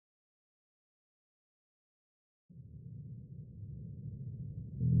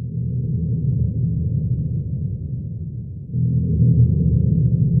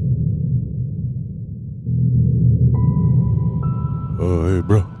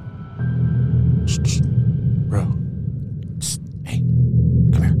Bro. Hey,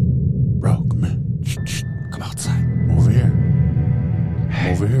 come here. Bro, come here. Come outside. Over here.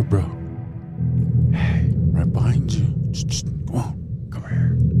 Over here, bro. Hey, right behind you. Come on. Come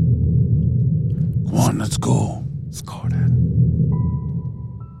here. Come on, let's go. Let's go, Dad.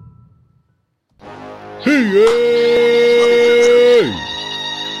 Hey!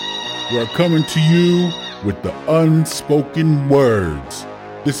 We're coming to you with the unspoken words.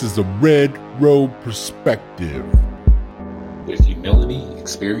 This is a Red Road perspective. With humility,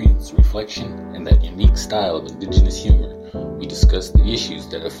 experience, reflection, and that unique style of indigenous humor, we discuss the issues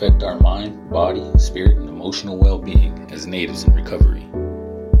that affect our mind, body, spirit, and emotional well-being as natives in recovery.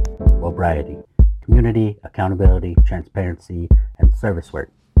 Sobriety, community, accountability, transparency, and service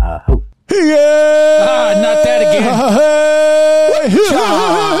work. Hope. Yeah! Not that again.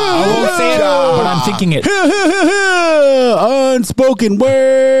 I won't say it, but I'm thinking it. Unspoken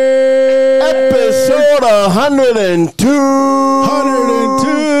word. Episode 102. 102.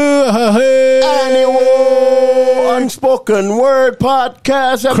 Annual Unspoken Word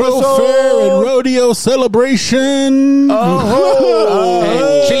Podcast episode. Crow Fair and Rodeo Celebration.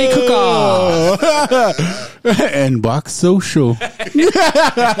 And chili cook-off. And Box Social.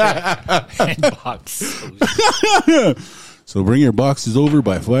 So bring your boxes over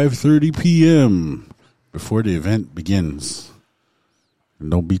by 5:30 p.m. before the event begins. And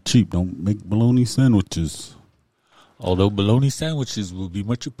don't be cheap. Don't make bologna sandwiches. Although bologna sandwiches will be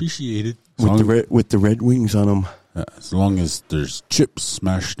much appreciated. With the red wings on them. As long as there's chips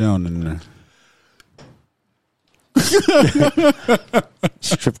smashed down in there.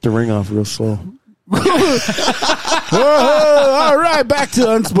 Strip the ring off real slow. All right, back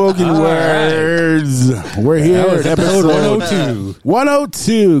to Unspoken Words. We're here at episode 102.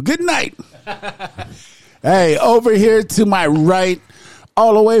 102. Good night. Hey, over here to my right,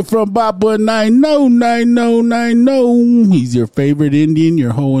 all the way from Baba 909090. He's your favorite Indian,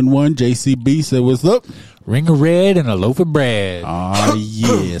 your hole in one. JCB said, what's up? Ring of red and a loaf of bread. Oh,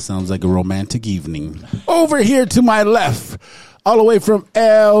 yeah. Sounds like a romantic evening. Over here to my left, all the way from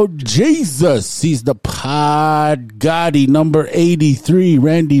El Jesus. He's the Pod Gotti, number 83.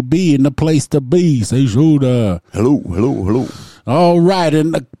 Randy B in the place to be. Say Shoda. Hello. All right,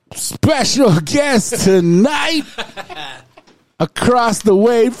 and a special guest tonight, across the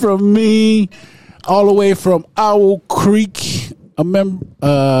way from me, all the way from Owl Creek,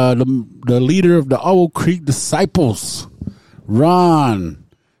 the leader of the Owl Creek Disciples, Ron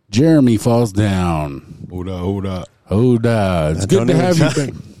Jeremy Falls Down. Hold up. It's good to have you.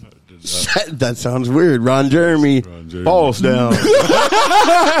 That sounds weird. Ron Jeremy falls down.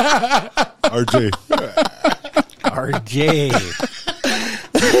 RJ.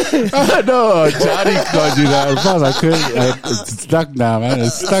 No, Johnny gonna do that. Plus, I couldn't. It's stuck now, man.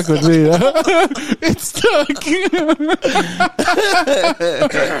 It's stuck with me. It's stuck.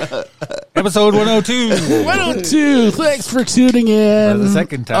 Episode 102. 102. Thanks for tuning in. For the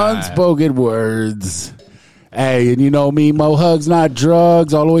second time. Unspoken Words. Hey, and you know me, Mo Hugs Not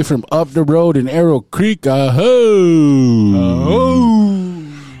Drugs, all the way from up the road in Arrow Creek. Yeah,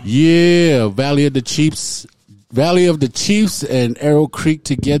 Valley of the Chiefs and Arrow Creek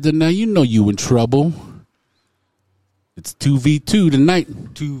together. Now you know you in trouble. It's 2v2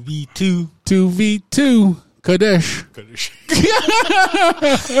 tonight. 2v2. Kadesh.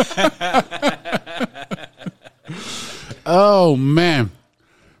 Oh man.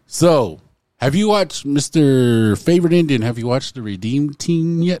 So, have you watched Mr. Favorite Indian? Have you watched the Redeemed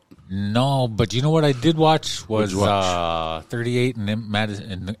Team yet? No, but you know what I did watch was 38 in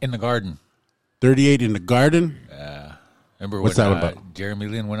the Garden. 38 in the Garden? Remember What's when that about? Jeremy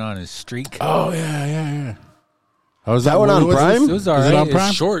Lin went on his streak? Oh, yeah. How was that one on Prime? It was all right. Is it on Prime?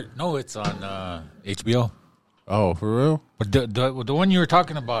 It's short. No, it's on HBO. Oh, for real? But the one you were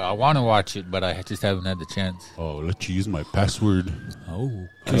talking about, I want to watch it, but I just haven't had the chance. Oh, I'll let you use my password. Oh,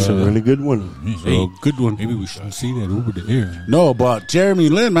 It's a really good one. So, good one. maybe we shouldn't see that over the air. No, about Jeremy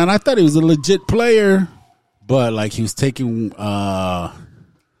Lin, man. I thought he was a legit player, but like he was taking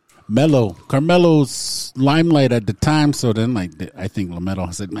Carmelo's limelight at the time. So then, like, I think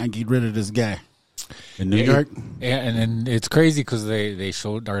LaMelo said, "Man, get rid of this guy." In New York, Yeah, and then it's crazy because they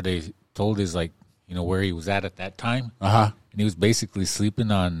showed or they told his like where he was at that time. And he was basically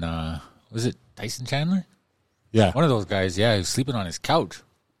sleeping on was it Tyson Chandler? Yeah, One of those guys. Yeah, he was sleeping on his couch.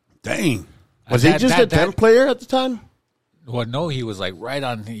 dang. Was he just a 10th player at the time? Well, no, he was like right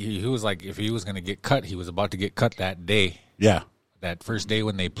on. He was like if he was going to get cut, he was about to get cut that day. Yeah, That first day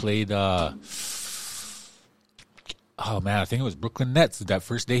when they played. Oh man, I think it was Brooklyn Nets. That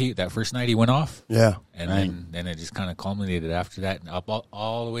first night he went off. Yeah. And then it just kind of culminated after that, and up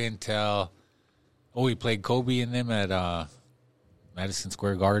all the way until Oh, he played Kobe and them at Madison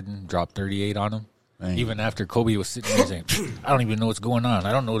Square Garden, dropped 38 on him. Dang. Even after Kobe was sitting there saying, I don't even know what's going on.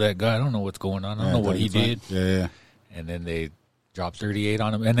 I don't know that guy. I don't know what's going on. I don't know what he did. Yeah. And then they dropped 38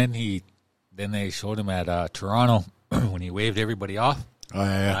 on him. And then they showed him at Toronto when he waved everybody off. Oh,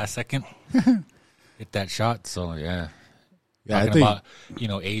 yeah. Last second. Hit that shot. So, yeah. Yeah, Talking about,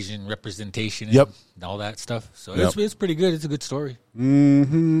 Asian representation and all that stuff. So it's pretty good. It's a good story.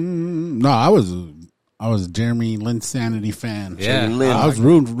 Mm-hmm. No, I was a Jeremy Linsanity fan. Yeah. I was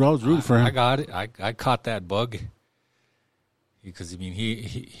rooting for him. I got it. I caught that bug. Because,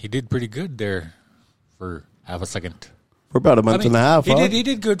 he did pretty good there for half a second. For about a month and a half, He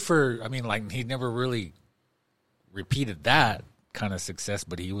did good for, he never really repeated that kind of success,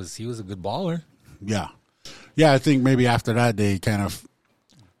 but he was a good baller. Yeah. Yeah, I think maybe after that they kind of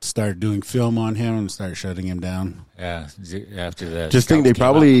started doing film on him and started shutting him down. Yeah, after that. Just think they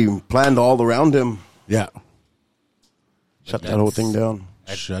probably planned all around him. Yeah. Shut that whole thing down.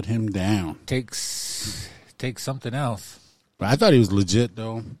 Shut him down. Takes something else. But I thought he was legit,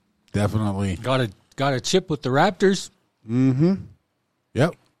 though. Definitely. Got a chip with the Raptors. Mm-hmm.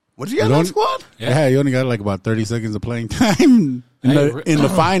 Yep. What did you got in that squad? Yeah, he only got like about 30 seconds of playing time in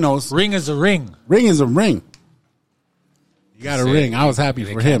the finals. Ring is a ring. Ring is a ring. You got a ring. I was happy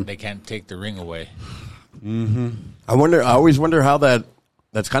for him. They can't take the ring away. Mm-hmm. I always wonder how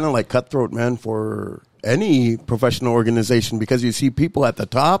that's kind of like cutthroat, man, for any professional organization, because you see people at the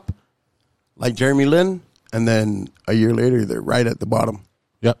top, like Jeremy Lin, and then a year later they're right at the bottom.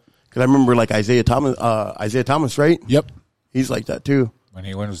 Yep. Because I remember like Isaiah Thomas, right? Yep. He's like that too. When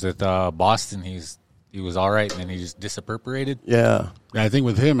he was with Boston, he was all right, and then he just disapproperated. Yeah. I think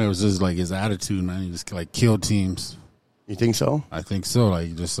with him it was just like his attitude, man. He just like killed teams. You think so? I think so.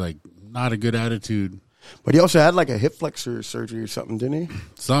 Like just like not a good attitude. But he also had like a hip flexor surgery or something, didn't he?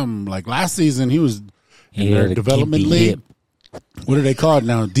 Something like last season he was in He their had a development gimpy league. hip. What are they called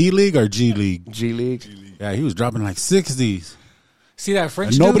now? D League or G League? G League. Yeah, he was dropping like 60s. See that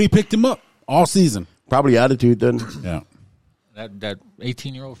French And nobody picked him up all season. Probably attitude then. Yeah. That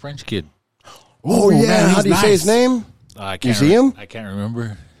 18-year-old French kid. Oh, yeah. man, How he's do you say his nice. name? I can't You see him? I can't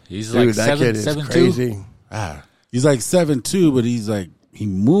remember. He's Dude, like that kid is 7'2". crazy. He's like 7'2", but he's like he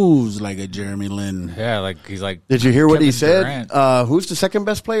moves like a Jeremy Lin. Yeah, like he's like. Did you hear what he Kevin said? Durant. Who's the second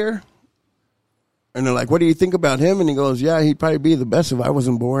best player? And they're like, what do you think about him? And he goes, yeah, he'd probably be the best if I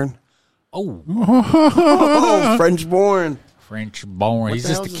wasn't born. Oh, Oh, French born. French born. He's the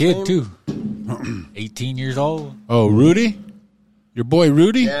just a hell's kid his too. 18 years old. Oh, Rudy? Your boy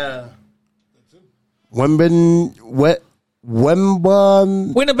Rudy? Yeah.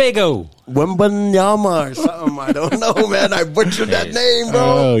 Wembanyama or something. I don't know, man. I butchered that name, bro.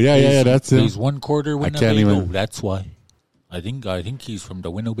 Oh, yeah, that's him. He's 1/4 I can't Winnebago. even- That's why. I think he's from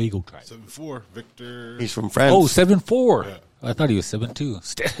the Winnebago tribe. 7'4", Victor. He's from France. Oh, 7'4". I thought he was 7'2".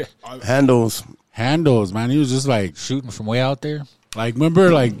 Handles. Man. He was just like, Shooting from way out there. like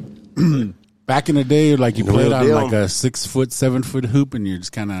remember, like back in the day, like you The played real on deal. like a 6 foot, 7 foot hoop, and you're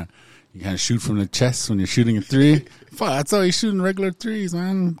just kind of shoot from the chest when you're shooting a three. Fuck, that's how he's shooting regular threes,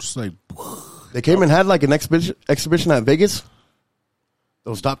 man. Just like, They came and had like an exhibition at Vegas.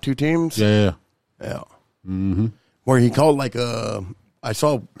 Those top two teams. yeah. Yeah. Mm-hmm. Where he called like I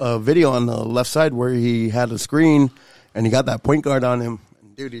saw a video on the left side where he had a screen and he got that point guard on him.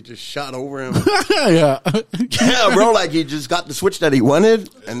 Dude, he just shot over him. Yeah. Yeah, bro, like he just got the switch that he wanted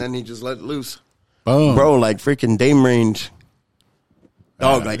and then he just let it loose. Boom. Bro, like freaking Dame range.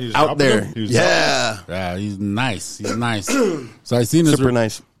 Dog, like he was out dropping there. them? He was Yeah. Yeah, he's nice. He's nice. So I seen his Super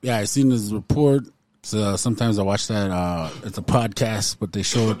nice. Yeah, I seen his report. So sometimes I watch that. It's a podcast, but they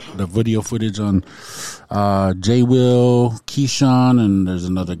show the video footage on J. Will, Keyshawn, and there's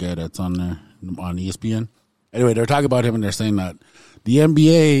another guy that's on there on ESPN. Anyway, they're talking about him and they're saying that the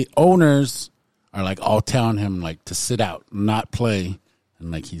NBA owners are like all telling him like to sit out, not play, and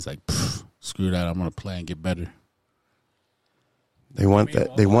like he's like, screw that, I'm gonna play and get better. They want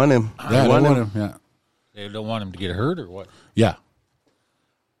that. They want him. Yeah, they want him. Yeah, They don't want him to get hurt or what? yeah,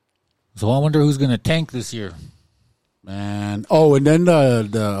 So I wonder who's going to tank this year. man. Oh, and then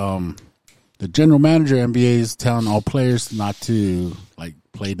the general manager of NBA is telling all players not to like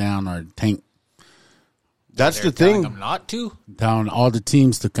play down or tank. That's the Telling thing. them not to? Telling all the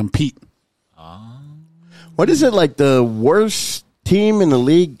teams to compete. What is it like? The worst team in the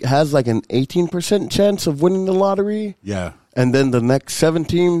league has like an 18% chance of winning the lottery, Yeah, and then the next 7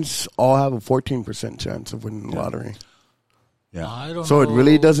 teams all have a 14% chance of winning the lottery. yeah, I don't So know. it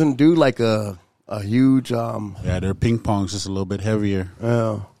really doesn't do like a huge. yeah. Their ping pong's just a little bit heavier.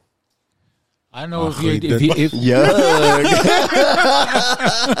 I know if you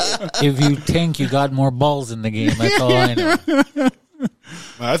tank, you got more balls in the game. That's all I know.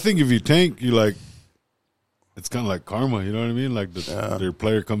 I think if you tank, you like, it's kind of like karma. You know what I mean? Like their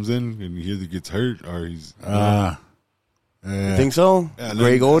player comes in and he either gets hurt or he's. You think so? Yeah,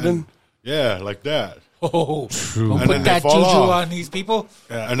 Greg Oden? Yeah, like that. Oh, And don't then put they that fall juju off. on these people.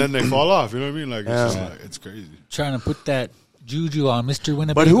 Yeah, and then they fall off. You know what I mean? Like, it's, just like, it's crazy. Trying to put that juju on Mr.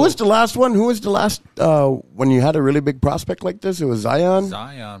 Winnebago. But who was the last one? Who was the last when you had a really big prospect like this? It was Zion.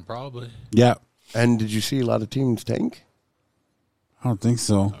 Zion, probably. Yeah. And did you see a lot of teams tank? I don't think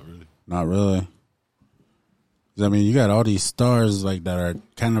so. Not really. I mean, you got all these stars like that are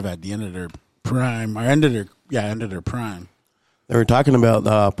kind of at the end of their prime, or end of their prime. They were talking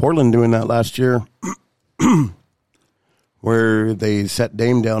about Portland doing that last year, where they set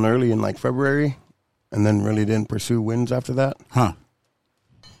Dame down early in like February, and then really didn't pursue wins after that. Huh.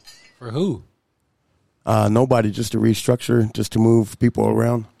 For who? Nobody, just to restructure, just to move people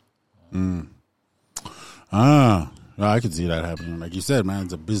around. Well, I could see that happening. Like you said, man,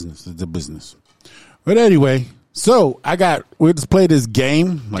 it's a business. It's a business. But anyway, so we'll just play this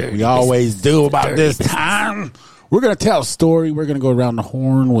game like we always do about this time. We're going to tell a story. We're going to go around the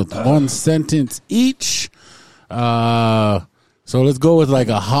horn with one sentence each. So let's go with like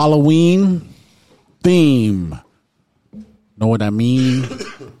a Halloween theme. Know what I mean?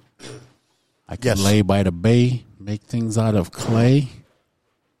 I can lay by the bay, make things out of clay.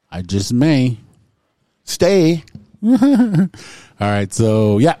 I just may. Stay. All right,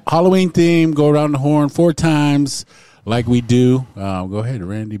 so Halloween theme. Go around the horn 4 times, like we do. Go ahead,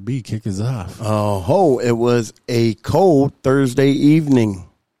 Randy B. Kick us off. It was a cold Thursday evening.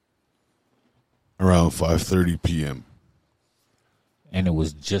 Around 5:30 p.m. And it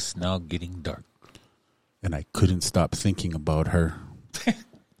was just now getting dark. And I couldn't stop thinking about her.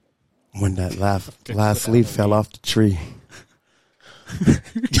 When that last leaf fell off the tree.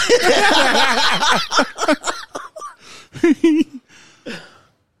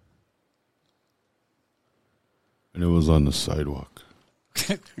 And it was on the sidewalk.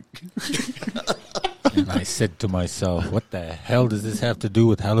 And I said to myself, what the hell does this have to do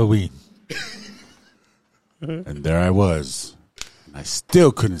with Halloween? And there I was. And I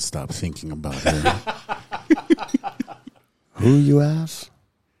still couldn't stop thinking about her. Who, you ask?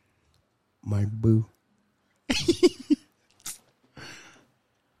 My boo.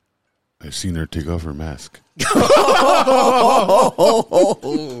 I've seen her take off her mask.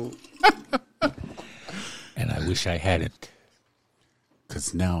 And I wish I hadn't.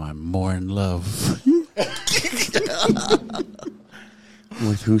 Because now I'm more in love.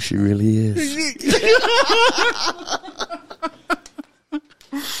 With who she really is.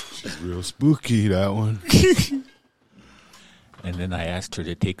 She's real spooky, that one. And then I asked her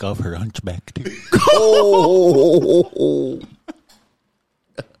to take off her hunchback too.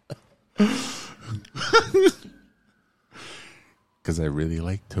 Because I really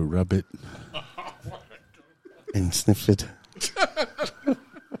like to rub it. And sniff it.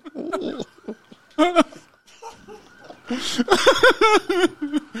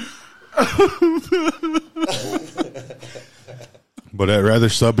 But I'd rather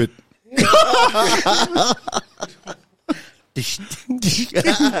sub it.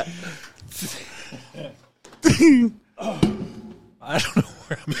 I don't know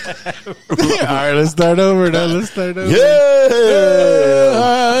where I'm at. All right, let's start over now. Yeah!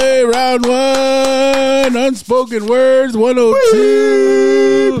 Hey, round 1. Unspoken words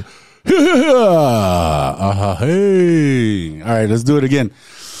 102. Hey. All right, let's do it again.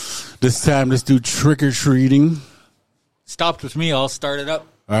 This time, let's do trick-or-treating. Stopped with me. I'll start it up.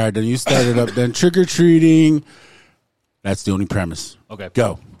 All right, then you start it up. Then trick-or-treating. That's the only premise. Okay.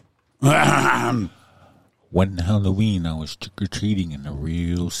 Go. One Halloween, I was trick-or-treating in a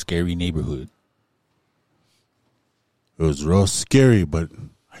real scary neighborhood. It was real scary, but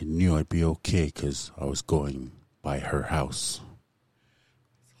I knew I'd be okay because I was going by her house.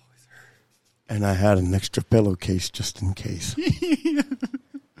 And I had an extra pillowcase just in case.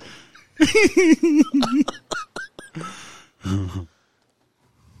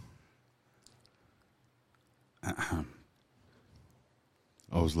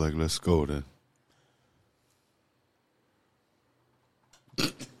 I was like, let's go then.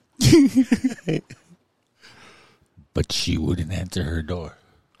 But she wouldn't answer her door.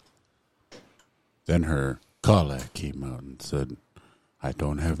 Then her caller came out and said, I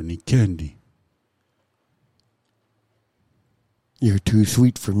don't have any candy. You're too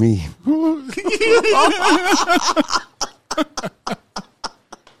sweet for me.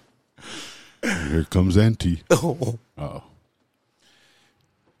 And here comes Auntie. Oh.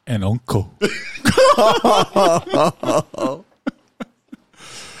 and uncle.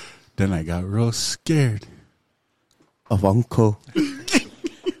 Then I got real scared. Of uncle.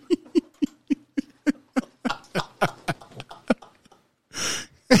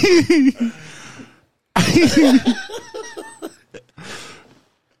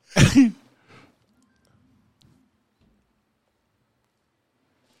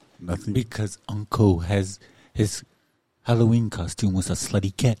 Nothing. Because Uncle has his Halloween costume was a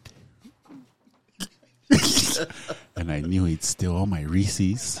slutty cat. And I knew he'd steal all my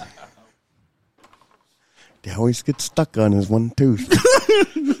Reese's. They always get stuck on his one tooth.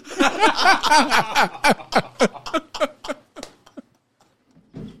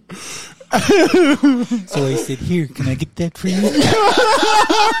 So I said, "Here, can I get that for you?"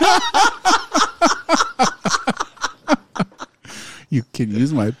 You can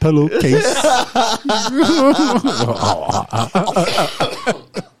use my pillowcase.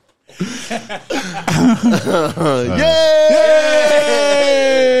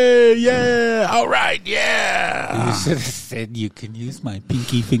 Yay! Yeah! All right, yeah! You should have said, "You can use my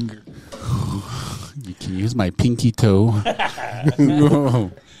pinky finger." You can use my pinky toe.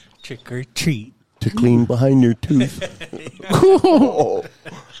 Trick or treat. To clean behind your tooth.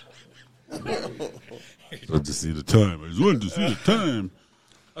 Love to see the time. I just wanted to see the time.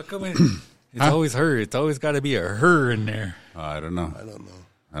 How come it's always her? It's always got to be a her in there. I don't know.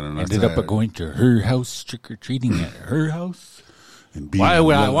 Ended up going to her house trick or treating at her house. And being Why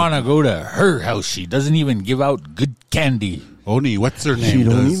would I loved. want to go to her house? She doesn't even give out good candy. Oni, what's her name? She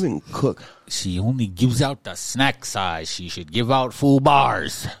don't does. even cook. She only gives out the snack size. She should give out full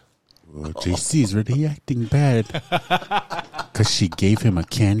bars. Oh, JC's really acting bad. Because she gave him a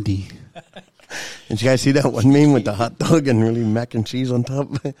candy. Did you guys see that one meme with the hot dog and really mac and cheese on top?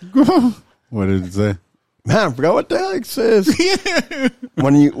 What did it say? Man, I forgot what the hell it says.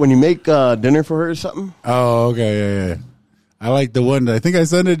 when you make dinner for her or something? Oh, okay, yeah. I like the one that I think I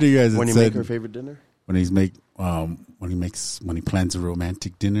sent it to you guys. When It you said make her favorite dinner? when he plans a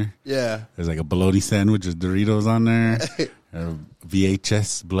romantic dinner. Yeah. There's like a bologna sandwich with Doritos on there. A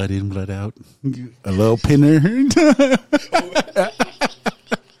VHS, blood in, blood out. A little pinner. Blood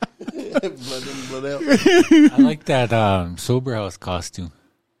in, blood out. I like that Sober House costume.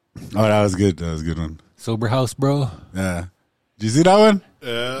 Oh, that was good. That was a good one. Sober House, bro. Yeah. Did you see that one?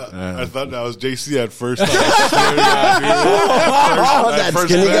 Yeah, I thought that was JC at first. Oh, that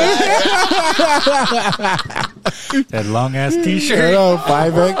skinny guy. That long ass T-shirt.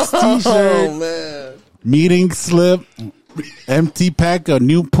 5X t-shirt. Oh, man. Meeting slip. Empty pack of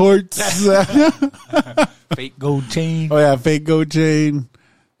Newports. Fake gold chain. Oh, yeah. Fake gold chain.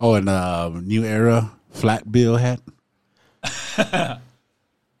 Oh, and New Era flat bill hat.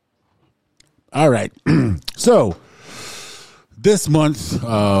 All right. So, this month,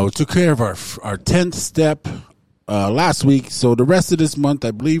 we took care of our 10th step last week. So, the rest of this month,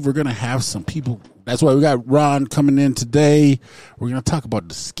 I believe we're going to have some people. That's why we got Ron coming in today. We're going to talk about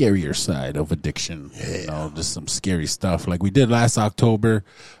the scarier side of addiction. Yeah. You know, just some scary stuff like we did last October.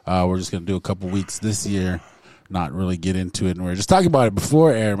 We're just going to do a couple weeks this year, not really get into it. And we were just talking about it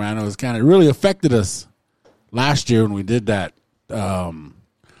before air, man. It was kind of really affected us last year when we did that.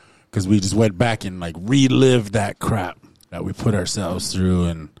 Because we just went back and like relived that crap that we put ourselves through.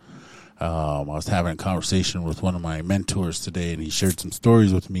 And I was having a conversation with one of my mentors today, and he shared some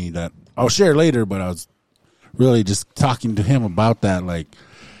stories with me that I'll share later, but I was really just talking to him about that, like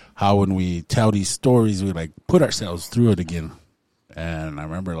how when we tell these stories, we like put ourselves through it again. And I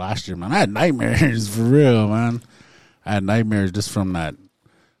remember last year, man, I had nightmares for real, man. I had nightmares just from that,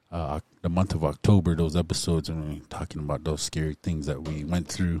 the month of October, those episodes, and we were talking about those scary things that we went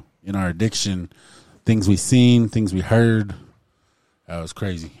through in our addiction, things we seen, things we heard. That was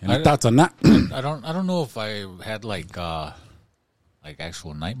crazy. Any thoughts on that? I don't know if I had like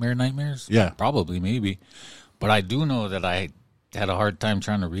actual nightmares. Yeah. Probably, maybe. But I do know that I had a hard time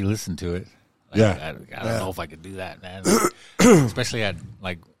trying to re-listen to it. Like, Yeah. I don't know if I could do that, man. Especially at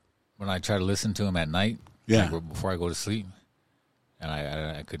like when I try to listen to them at night. Yeah. Like, before I go to sleep, and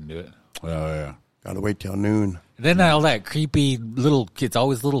I couldn't do it. Oh, yeah. Gotta wait till noon. And then all that creepy little kids,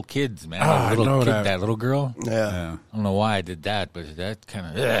 always little kids, man. I That little know kid, that. that little girl. Yeah. I don't know why I did that, but that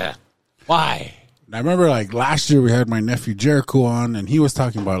kind of why. I remember like last year we had my nephew Jericho on, and he was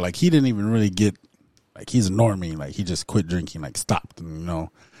talking about like he didn't even really get, like he's a normie, like he just quit drinking, like stopped, and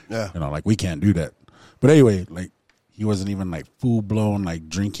Yeah. like we can't do that. But anyway, like he wasn't even like full blown like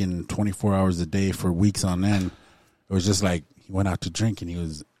drinking 24 hours a day for weeks on end. It was just like he went out to drink and he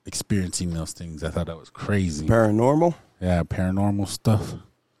was experiencing those things. I thought that was crazy. Paranormal? Yeah, paranormal stuff.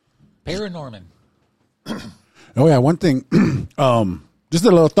 Paranorman. Oh yeah, one thing. Just a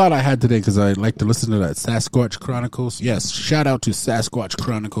little thought I had today because I like to listen to that Sasquatch Chronicles. Yes, shout out to Sasquatch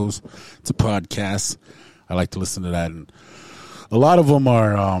Chronicles. It's a podcast. I like to listen to that, and a lot of them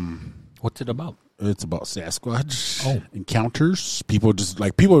are. What's it about? It's about Sasquatch encounters. People just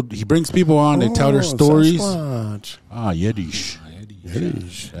like people. He brings people on. They tell their stories. Sasquatch. Yetish.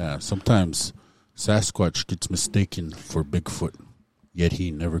 Yeah, sometimes Sasquatch gets mistaken for Bigfoot, yet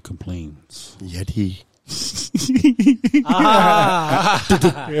he never complains. Yeti. I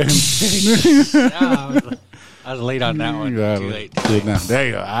was late on that one. Yeah, Too late. there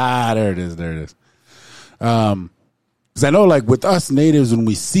you go. There it is. Because I know, like with us natives, when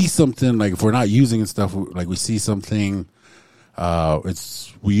we see something, like if we're not using and stuff, like we see something,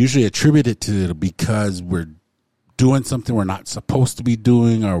 we usually attribute it to because we're doing something we're not supposed to be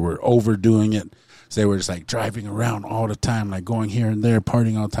doing, or we're overdoing it. Say we're just like driving around all the time, like going here and there,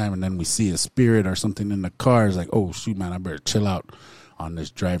 partying all the time, and then we see a spirit or something in the car. It's like, oh shoot, man, I better chill out on this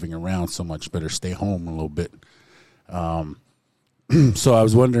driving around so much. Better stay home a little bit. So I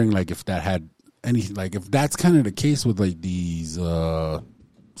was wondering, like, if that had any, like, if that's kind of the case with like these Sasquatch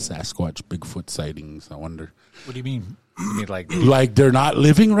Bigfoot sightings. I wonder. What do you mean? You mean like they're not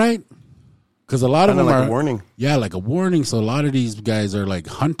living right? Because a lot of them like are a warning. Yeah, like a warning. So a lot of these guys are like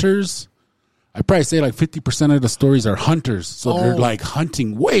hunters. I'd probably say like 50% of the stories are hunters. So they're like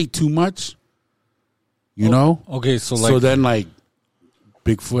hunting way too much. You know? Okay, so then like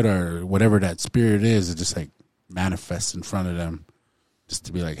Bigfoot or whatever that spirit is, it just like manifests in front of them just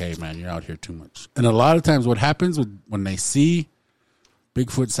to be like, hey man, you're out here too much. And a lot of times what happens when they see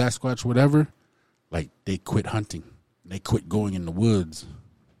Bigfoot, Sasquatch, whatever, like they quit hunting. They quit going in the woods.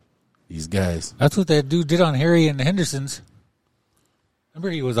 These guys. That's what that dude did on Harry and the Hendersons. Remember,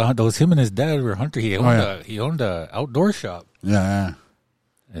 he was him and his dad were hunter. He owned a outdoor shop. Yeah.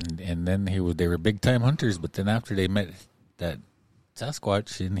 And then they were big time hunters. But then after they met that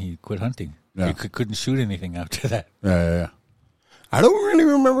Sasquatch, and he quit hunting. Yeah. He couldn't shoot anything after that. Yeah. I don't really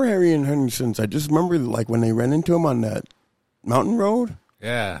remember Harry and Henderson's. I just remember like when they ran into him on that mountain road.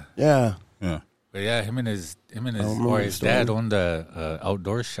 Yeah. Yeah. But yeah, him and his dad owned a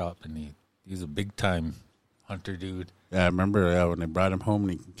outdoor shop, and he was a big time hunter dude. Yeah, I remember when they brought him home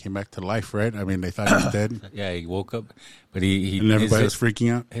and he came back to life, right? I mean, they thought he was dead. Yeah, he woke up, but he and everybody was freaking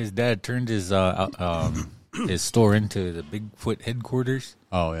out. His dad turned his store into the Bigfoot headquarters.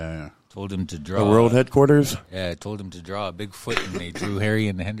 Oh, yeah. Told him to draw the world headquarters. Yeah, told him to draw a Bigfoot, and they drew Harry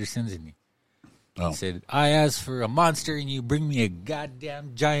and the Hendersons, and he said, "I asked for a monster, and you bring me a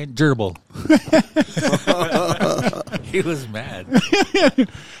goddamn giant gerbil." He was mad.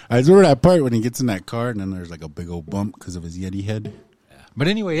 I remember that part when he gets in that car, and then there's like a big old bump because of his Yeti head. Yeah. But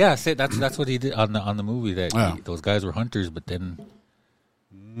anyway, that's what he did on the movie. Those guys were hunters, but then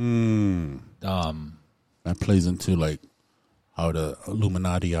that plays into like how the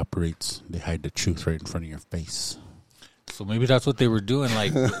Illuminati operates. They hide the truth right in front of your face. So maybe that's what they were doing.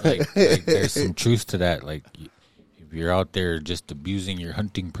 Like there's some truth to that. Like if you're out there just abusing your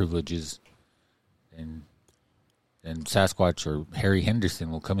hunting privileges, and Sasquatch or Harry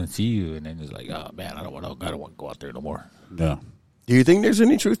Henderson will come and see you, and then it's like, oh man, I don't want to go out there no more. Yeah. Do you think there's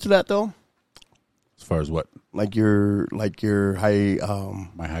any truth to that though? As far as what? Like your high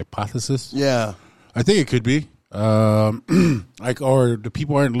my hypothesis? Yeah. I think it could be. Like, or the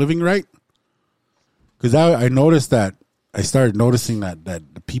people aren't living right. Because I noticed that. I started noticing that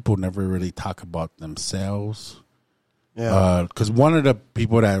the people never really talk about themselves. Yeah. Because one of the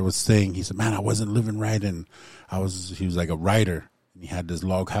people that was saying, he said, man, I wasn't living right. And he was like a writer. And he had this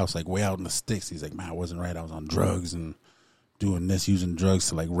log house like way out in the sticks. He's like, man, I wasn't right. I was on drugs and doing this, using drugs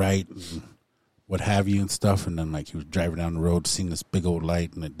to like write and what have you and stuff. And then like he was driving down the road, seen this big old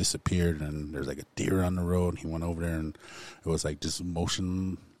light, and it disappeared. And there's like a deer on the road. He went over there, and it was like just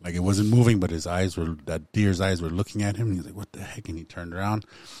motion. Like it wasn't moving, but that deer's eyes were looking at him. And he's like, what the heck? And he turned around,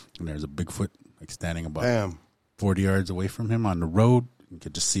 and there's a Bigfoot like standing about 40 yards away from him on the road. You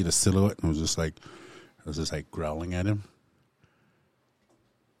could just see the silhouette, and it was just like growling at him.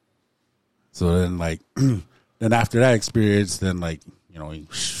 So then like, then after that experience, then like, you know, he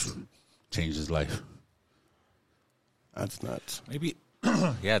changed his life. That's nuts. Maybe,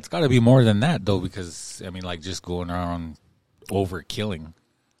 yeah, it's got to be more than that though, because I mean, like just going around over killing.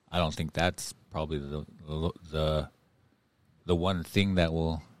 I don't think that's probably the one thing that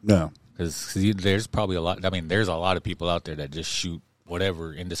will. No, because there's probably a lot. I mean, there's a lot of people out there that just shoot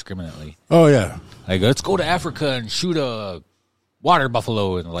whatever indiscriminately. Oh yeah, like let's go to Africa and shoot a water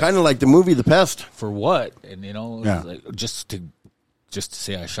buffalo, and like kind of like the movie The Pest. For what? And you know, like, just to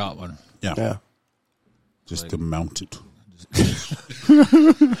say I shot one. Yeah. Just like, to mount it.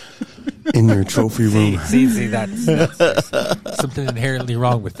 in your trophy room. See, that's something inherently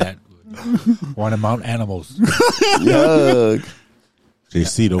wrong with that. Want to mount animals. Yuck.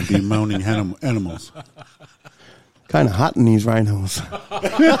 JC, don't be mounting animals. Kind of hot in these rhinos.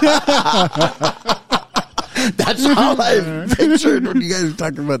 That's how I pictured when you guys were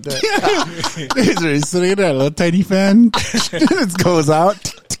talking about that. He's sitting in that little tiny fan. It goes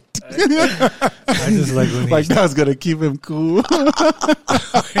out. I just like when Like that was going to keep him cool.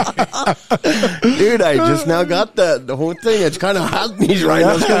 Dude, I just now got that. The whole thing. It's kind of hot in these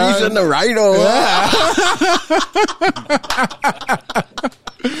rhinos because he's in the rhino.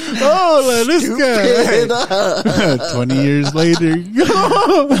 Oh, this guy. 20 years later.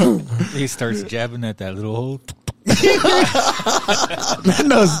 he starts jabbing at that little hole. Man,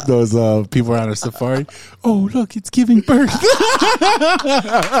 those people are on a safari. Oh, look, it's giving birth.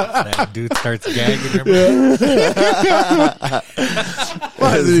 That dude starts gagging. Remember?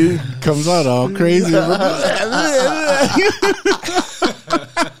 He comes out all crazy.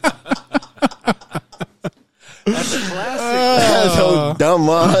 That's so dumb,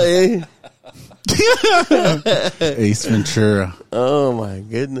 eh? Ace Ventura. Oh my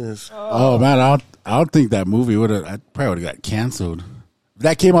goodness. Oh man, I don't think that movie would have. I probably would have got canceled. If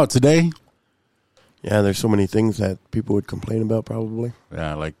that came out today, Yeah, there's so many things that people would complain about probably.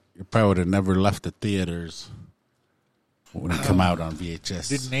 yeah, like it probably would have never left the theaters when it come out on VHS.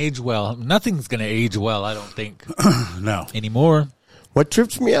 Didn't age well. Nothing's gonna age well, I don't think, No. anymore. What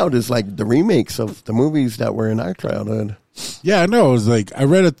trips me out is like the remakes of the movies that were in our childhood. Yeah, I know. It was like I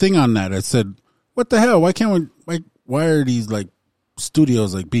read a thing on that. It said, "What the hell? Why can't we? Like, why are these like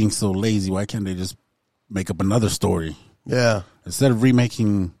studios like being so lazy? Why can't they just make up another story Yeah. instead of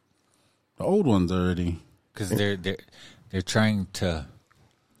remaking the old ones already?" Because they're trying to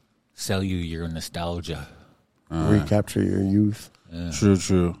sell you your nostalgia. Recapture your youth.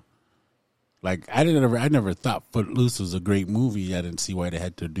 True. Like I never thought Footloose was a great movie. I didn't see why they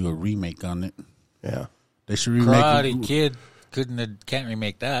had to do a remake on it. Yeah. They should remake Karate it. Kid can't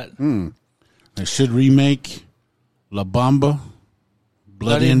remake that. They should remake La Bamba,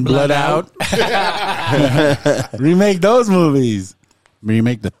 Blood In, Blood Out. Remake those movies.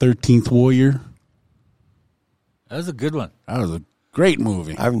 Remake The 13th Warrior. That was a good one. That was a great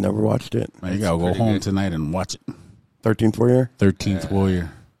movie. I've never watched it. Man, you gotta go pretty home good. tonight and watch it. 13th Warrior? 13th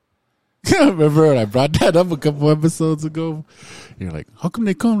Warrior. Remember when I brought that up a couple episodes ago? You're like, how come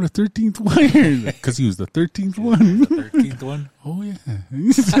they call him the 13th Warrior? Because he was the 13th one. 13th one. Oh, yeah.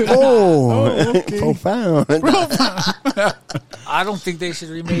 Oh, okay. profound. I don't think they should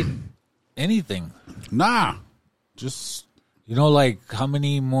remake anything. Nah. Just, You know, like how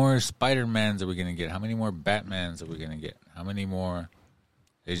many more Spider-Mans are we gonna get? How many more Batmans are we gonna get? How many more?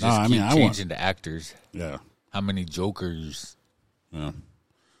 They just I keep mean, I changing the actors. yeah. How many Jokers? Yeah.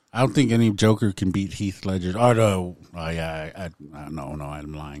 I don't think any Joker can beat Heath Ledger. Oh, no. Oh, yeah. No,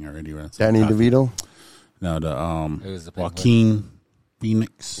 I'm lying already. Right? Danny DeVito? No, It was the Joaquin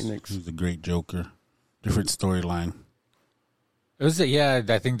Phoenix. Phoenix. He was a great Joker. Different storyline. It was yeah.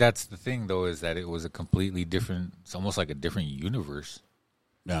 I think that's the thing though, is that it was a completely different. It's almost like a different universe.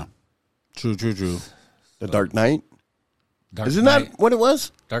 Yeah. True. The Dark Knight? Dark Isn't Knight, that what it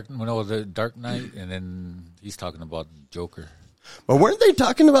was? the Dark Knight, and then he's talking about Joker. But weren't they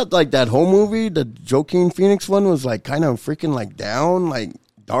talking about like that whole movie? The Joaquin Phoenix one was like kind of freaking like down, like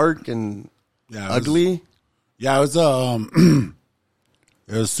dark and Yeah, it was- ugly. Yeah, it was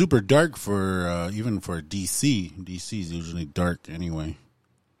it was super dark for even for DC. DC's usually dark anyway.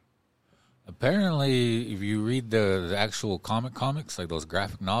 Apparently, if you read the actual comics, like those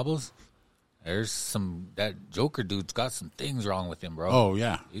graphic novels, there's that Joker dude's got some things wrong with him, bro. Oh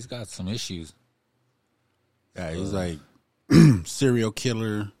yeah. He's got some issues. Yeah, he's like serial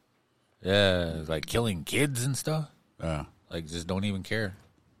killer. Yeah, like killing kids and stuff. Yeah. Like, just don't even care.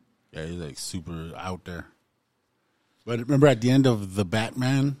 Yeah, he's like super out there. But remember at the end of the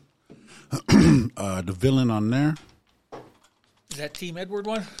Batman, the villain on there? Is that Team Edward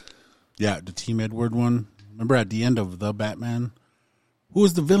one? Yeah, the Team Edward one. Remember at the end of the Batman? Who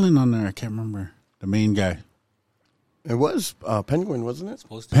was the villain on there? I can't remember. The main guy. It was Penguin, wasn't it?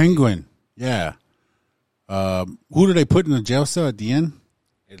 Supposed to Penguin. Yeah. Who did they put in the jail cell at the end?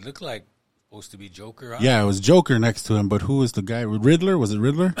 It looked like supposed to be Joker. Huh? Yeah, it was Joker next to him, but who was the guy? Riddler? Was it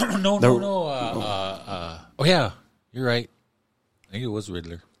Riddler? No. Oh yeah, you're right. I think it was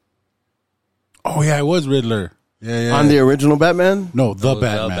Riddler. Oh, yeah, it was Riddler. Yeah. On the original Batman? No, the No, the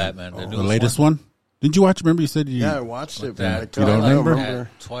Batman. Batman, the The newest latest one? Didn't you watch? Remember you said you... Yeah, I watched it. that? But You don't I remember?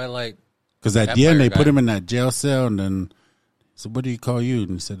 That Twilight. Because at the end, they Vampire put guy. him in that jail cell, and then... So what do you call you?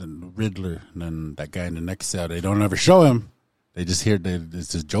 And he said Riddler. And then that guy in the next cell, they don't ever show him. They just hear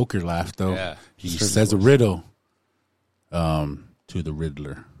it's a Joker laugh though. Yeah. He says a riddle to the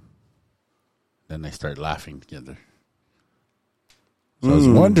Riddler. Then they start laughing together. So I was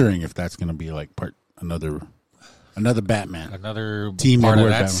wondering if that's going to be like another Batman. Another Team part of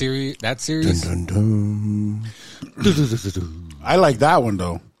Network that series. Dun, dun. I like that one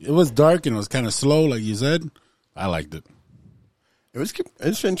though. It was dark and it was kind of slow, like you said. I liked it.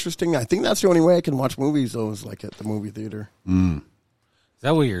 It's interesting. I think that's the only way I can watch movies, though, is like at the movie theater. Is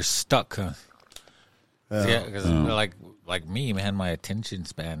that where you're stuck, huh? Yeah, because like me, man, my attention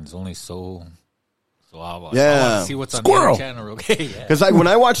span is only so. So I want to see what's on the other channel. Okay, yeah. Because when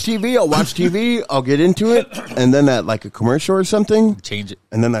I watch TV, I'll watch TV, I'll get into it, and then at like a commercial or something, Change it.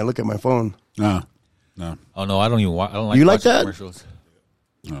 and then I look at my phone. No. Oh no, I don't even. I don't like. You like watching that? Commercials.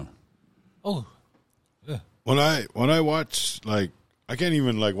 No. Oh, When I watch, like, I can't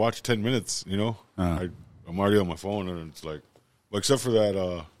even like watch 10 minutes. You know, I'm already on my phone, and it's like, well, except for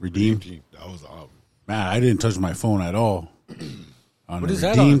that Redeem Team. That was Man, I didn't touch my phone at all. On What the is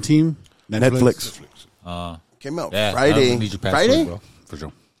that Redeem on? Team? Netflix. Came out Friday. Need your password, Friday? bro. For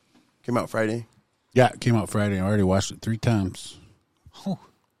sure. Came out Friday. Yeah, it came out Friday. I already watched it 3 times. Oh.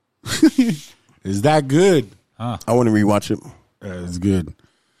 Is that good? I want to rewatch it. It's good.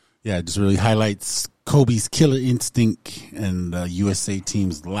 Yeah, it just really highlights Kobe's killer instinct and the USA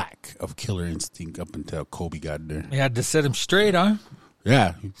team's lack of killer instinct up until Kobe got there. You had to set him straight, huh?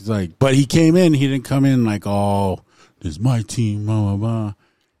 Yeah, he's like, but he came in. He didn't come in like, oh, this is my team, blah blah blah.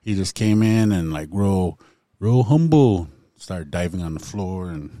 He just came in and like real humble. Started diving on the floor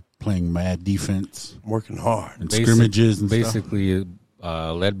and playing mad defense Working hard. and scrimmages and stuff. Basically,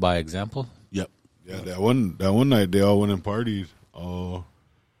 led by example. Yep. Yeah, that one night they all went and partied.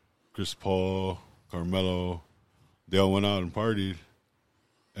 Chris Paul, Carmelo, they all went out and partied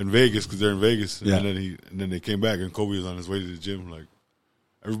in Vegas because they're in Vegas. Yeah. And then they came back and Kobe was on his way to the gym. Like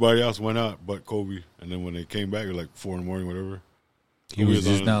everybody else went out but Kobe. And then when they came back, it was like 4 in the morning, whatever. He was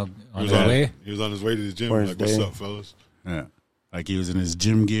just now on his way. He was on his way to the gym. For his Like, what's day. up, fellas? Yeah. Like he was in his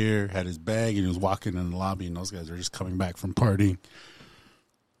gym gear, had his bag, and he was walking in the lobby, and those guys were just coming back from partying.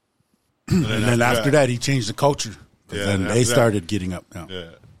 And then after that, he changed the culture. Yeah, Then and they after started getting up. Yeah. Yeah,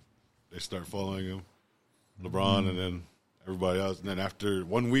 they start following him, LeBron, and then everybody else. And then after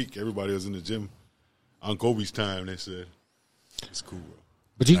 1 week, everybody was in the gym on Kobe's time. They said, "It's cool, bro."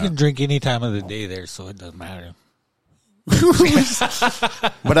 But you can drink any time of the day there, so it doesn't matter.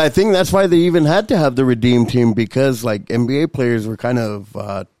 But I think that's why they even had to have the Redeem Team, because like NBA players were kind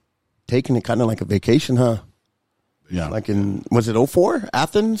of taking it kind of like a vacation, huh? Yeah. Like in, was it 04?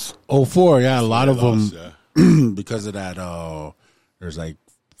 Athens? 04, yeah, a lot of lost, them, because of that, there's like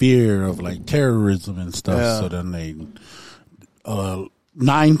fear of like terrorism and stuff. Yeah. So then they,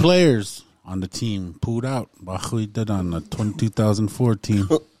 9 players on the team pulled out. Bajo did on the 2004 team.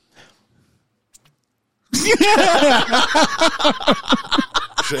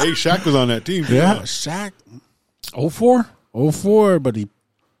 Hey, Shaq was on that team. too. Yeah, Shaq, 04? 04, but he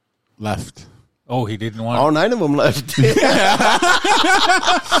left. Oh, he didn't want. All 9 of them left.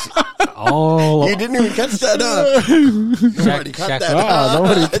 Oh, You didn't even catch that up. Nobody caught that.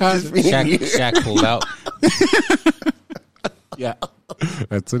 nobody Just me and you. Shaq pulled out. Yeah,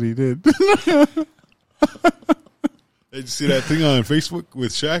 that's what he did. Did you see that thing on Facebook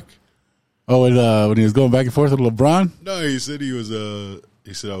with Shaq? Oh, and when he was going back and forth with LeBron? No, he said he was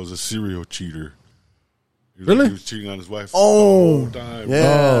He said I was a serial cheater. He was Really? he was cheating on his wife. Oh, the whole time.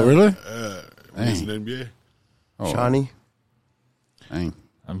 yeah. Oh, really? When he's in the NBA. Shawnee. Dang.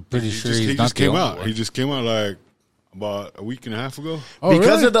 I'm pretty He sure just, he's he not just the came only out. one. He just came out like about a week and a half ago. Oh,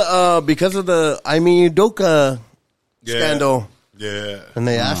 because really? of the I mean Udoka Yeah. scandal, Yeah. and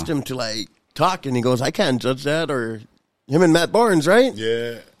they asked him to like talk, and he goes, "I can't judge that." Or him and Matt Barnes, right?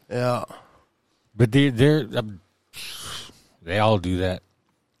 Yeah. Yeah. But they all do that.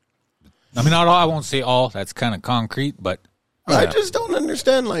 I mean, not all. I won't say all. That's kind of concrete, but I just don't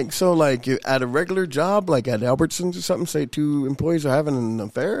understand. Like, so, like, at a regular job, like at Albertsons or something, say 2 employees are having an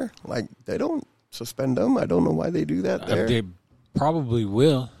affair, like, they don't suspend them. I don't know why they do that there. they probably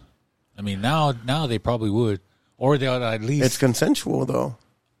will. I mean, now they probably would, or they'll at least. It's consensual, though.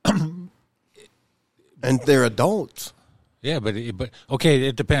 And they're adults. Yeah, but okay,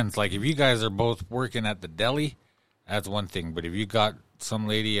 it depends. Like if you guys are both working at the deli, that's one thing. But if you got some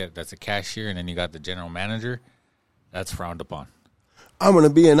lady that's a cashier and then you got the general manager, that's frowned upon. I'm going to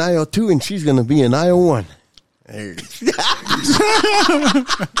be in aisle 2 and she's going to be in aisle 1. Hey.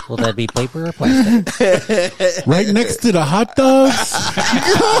 Will that be paper or plastic? Right next to the hot dogs?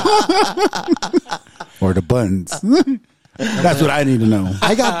 Or the buns? That's what I need to know.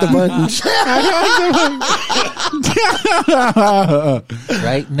 I got the buttons.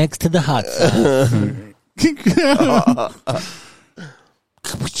 Right next to the hot sauce.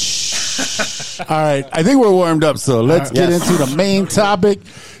 All right, I think we're warmed up, so let's get into the main topic.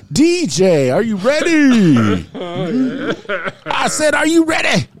 DJ, are you ready? I said, are you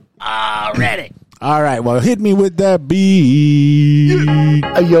ready? Ready. All right, well, hit me with that beat.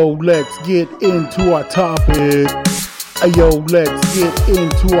 Yo, let's get into our topic. Yo, let's get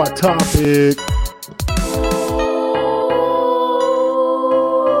into our topic.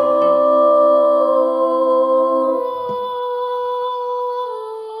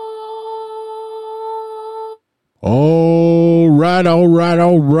 All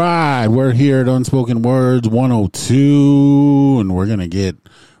right. We're here at Unspoken Words 102, and we're gonna get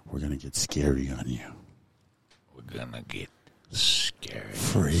scary on you. We're gonna get scary.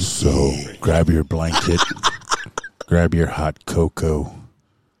 Freaky. So grab your blanket, grab your hot cocoa,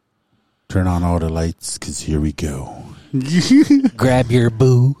 turn on all the lights, cause here we go. Grab your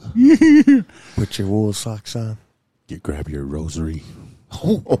boo. Put your wool socks on. Grab your rosary.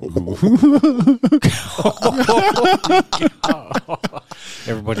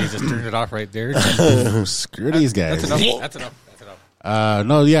 Everybody just turned it off right there. Screw these guys. That's enough.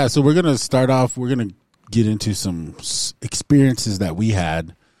 No, yeah. So we're gonna start off. We're gonna get into some experiences that we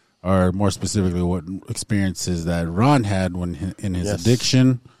had, or more specifically, what experiences that Ron had when in his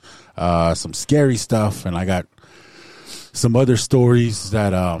addiction. Some scary stuff, and I got some other stories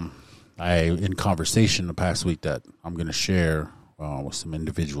that I in conversation the past week that I'm gonna share with some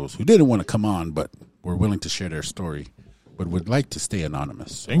individuals who didn't want to come on, but were willing to share their story, but would like to stay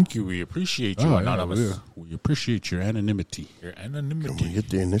anonymous. Thank you. We appreciate you, anonymous. Yeah, we appreciate your anonymity. Your Can we anonymity. get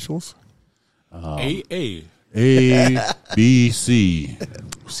the initials? AA. A, B, C.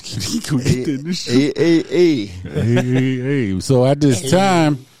 A. So at this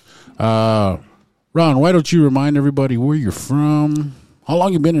time, Ron, why don't you remind everybody where you're from, how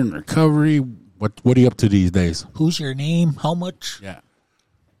long you been in recovery, what are you up to these days? Who's your name? How much? Yeah.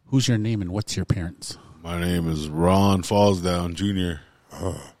 Who's your name and what's your parents? My name is Ron Fallsdown Jr.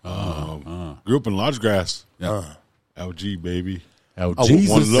 Grew up in Lodgegrass. LG, baby. Oh, Our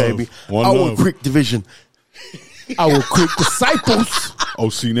Jesus, one love. baby. One Our love. Creek Division. Our Creek disciples.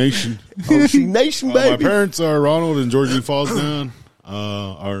 OC Nation. OC Nation, My baby. parents are Ronald and Georgie Fallsdown.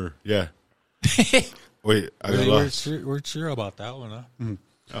 Wait, I got lost. We're sure about that one, huh?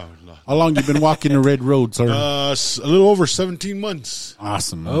 Oh, no. How long you been walking the red road, sir? A little over 17 months.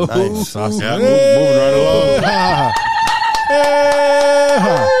 Awesome. Oh, Nice. Awesome. Yeah, moving right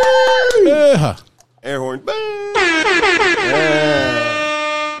along. Air horn.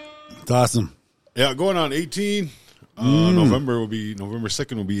 It's awesome. Yeah, going on 18. November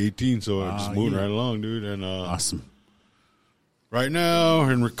 2nd will be 18. So I'm just moving right along, dude. And Awesome. right now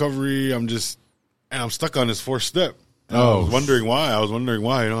in recovery, I'm stuck on this fourth step. And Oh. I was wondering why. I was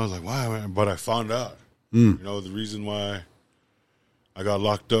like, why? Man? But I found out. You know, the reason why I got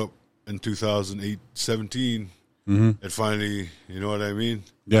locked up in 2017. It finally, you know what I mean?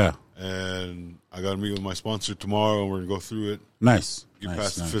 Yeah. And I got to meet with my sponsor tomorrow, and we're gonna go through it. Nice. Get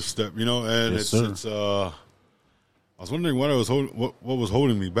past the fifth step, you know. And Yes, it's I was wondering what what was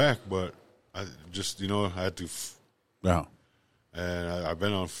holding me back, but I just, you know, I had to. Yeah. And I've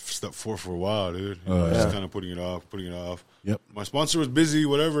been on step 4 for a while, dude. You know, just kind of putting it off. Yep. My sponsor was busy,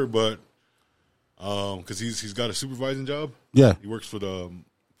 whatever, but because he's got a supervising job. Yeah. He works for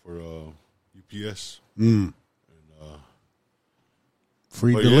UPS.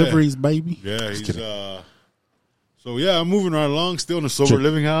 Free But deliveries, baby. Yeah, Just he's kidding. so yeah, I'm moving right along. Still in a sober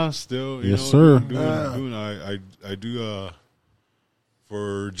living house. Still, you Yes, know, sir. I do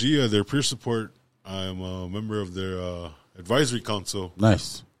for GIA, their peer support. I'm a member of their advisory council.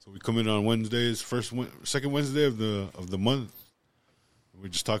 Nice. So we come in on Wednesdays, second Wednesday of the month. We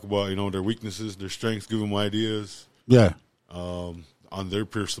just talk about, you know, their weaknesses, their strengths, give them ideas Yeah. on their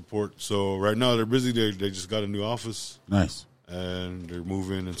peer support. So right now they're busy. They just got a new office Nice. and they're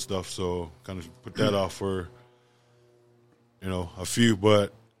moving and stuff. So kind of put that off for, you know, a few.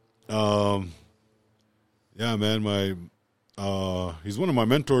 But yeah, man, he's one of my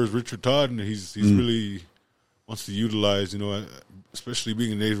mentors, Richard Todd, and he's really wants to utilize, you know, especially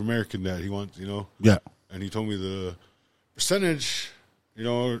being a Native American, that he wants, you know. Yeah. And he told me the percentage, you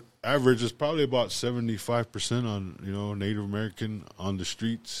know, average is probably about 75% on, you know, Native American on the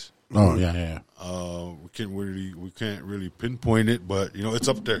streets. Oh, yeah. We can't really pinpoint it, but you know, it's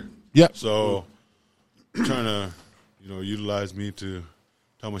up there. Yep. So trying to, you know, utilize me to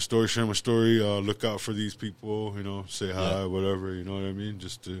tell my story, share my story, look out for these people, you know, say hi, Yeah. whatever, you know what I mean,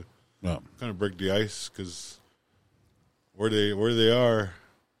 just to Yeah. kind of break the ice, because, you know, I had to, I was wondering why I was holding me back, but I just, you know, I had to, you know, utilize me to tell my story, share my story, look out for these people, you know, say hi, whatever, you know what I mean, just to kind of break the ice, because where they are,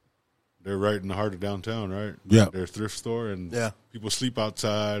 they're right in the heart of downtown, right? Yeah. They're a thrift store, and Yeah. people sleep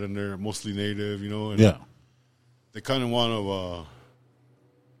outside, and they're mostly native, and Yeah. they kind of want to,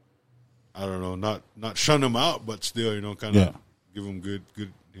 I don't know, not shun them out, but still, kind of give them good,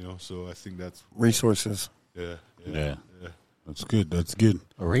 so I think that's, Resources. Yeah. That's good. That's good.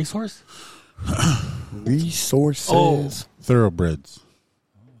 A racehorse? Resources. Thoroughbreds.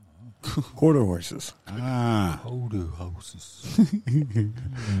 Quarter horses. Older horses.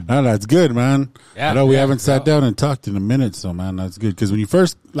 No, that's good, man. Yeah, I know we yeah, haven't sat yeah. down and talked in a minute, so man, that's good. Because when you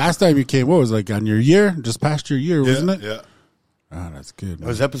last time you came, what was it, like on your year, just past your year, wasn't it? Yeah. That's good. It Man.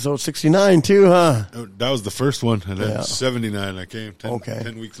 was episode 69 too, huh? That was the first one, and then Yeah. 79 I came, 10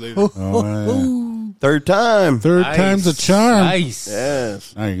 Okay. weeks later. Third time. Third time's a charm. Nice.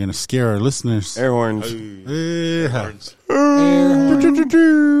 Yes. Now you're gonna scare our listeners. Air horns. Yeah.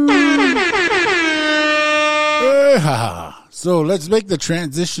 So let's make the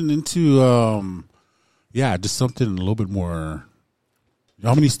transition into just something a little bit more.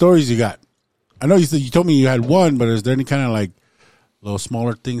 How many stories you got? I know you told me you had one, but is there any kind of like little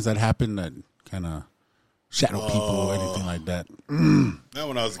smaller things that happened that kind of shadow people or anything like that? Now,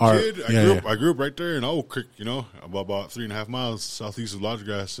 when I was a kid, yeah, I grew up right there in Oak Creek, about 3.5 miles southeast of Lodge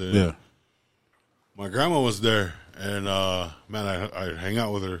Grass. And Yeah. my grandma was there, and man, I'd hang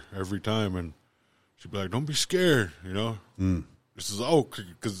out with her every time, and she'd be like, "Don't be scared," This is Oak Creek,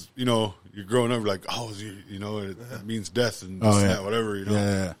 because you're growing up like, it means death and this and that, whatever,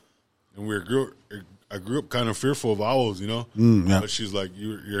 Yeah. And I grew up kind of fearful of owls, yeah. But she's like,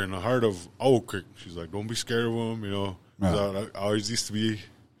 you're in the heart of Oak Creek. She's like, don't be scared of them, 'Cause I always used to be.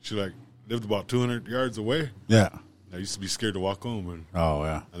 She lived about 200 yards away. Yeah. I used to be scared to walk home, and Oh,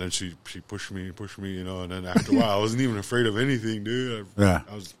 then she pushed me, and then after a while, I wasn't even afraid of anything, dude. Yeah.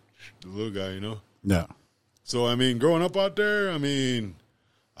 I was the little guy, Yeah. So I mean, growing up out there, I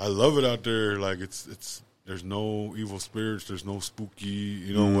love it out there. Like it's there's no evil spirits, there's no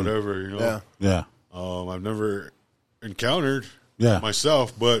spooky, whatever, Yeah. Yeah. I've never encountered Yeah.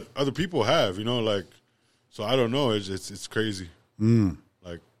 myself, but other people have, so I don't know. It's crazy.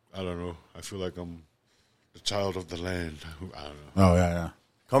 Like, I don't know. I feel like I'm the child of the land. I don't know. Oh, yeah.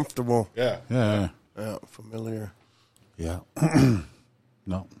 Comfortable. Yeah. Yeah. Yeah. Familiar. Yeah.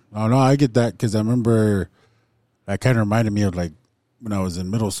 No, I get that because I remember that kind of reminded me of like when I was in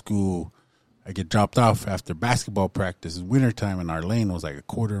middle school, I get dropped off after basketball practice in wintertime, and our lane was like a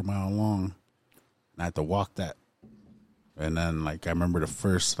quarter mile long, and I had to walk that. And then like I remember the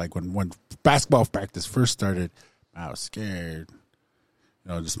first, like when basketball practice first started, I was scared.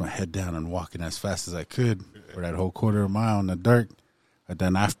 Just my head down and walking as fast as I could for that whole quarter mile in the dark. But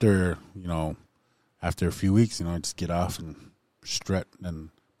then after a few weeks, I'd just get off and strut, and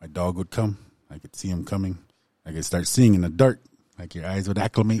my dog would come. I could see him coming. I could start seeing in the dark, like your eyes would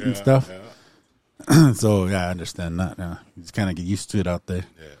acclimate and stuff. Yeah. So yeah, I understand that. Yeah, you just kind of get used to it out there.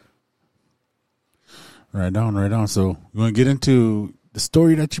 Yeah. Right on. So you want to get into the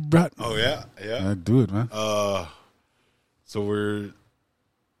story that you brought? Oh yeah. Do it, man. So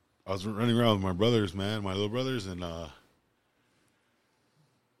I was running around with my brothers, man, my little brothers, and I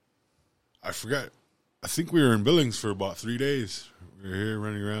forgot. I think we were in Billings for about 3 days. We were here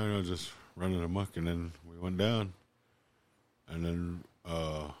running around, just running amok, and then we went down, and then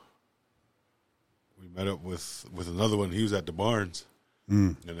we met up with another one. He was at the Barnes,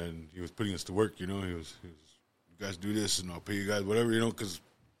 and then he was putting us to work. He was, you guys do this, and I'll pay you guys whatever, because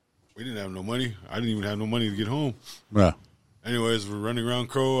we didn't have no money. I didn't even have no money to get home. Yeah. Anyways, we're running around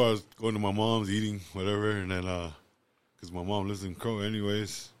Crow. I was going to my mom's, eating whatever, and then because my mom lives in Crow,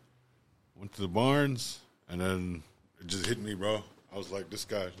 anyways. Went to the Barnes, and then it just hit me, bro. I was like, this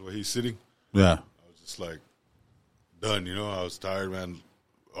guy, the way he's sitting, Yeah. I was just like, done, I was tired, man,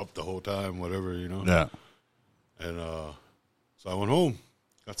 up the whole time, whatever, Yeah. And so I went home,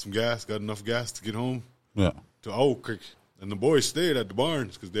 got enough gas to get home Yeah. to Oak Creek. And the boys stayed at the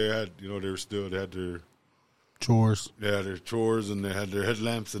Barnes because they had, they had their Chores. their chores, and they had their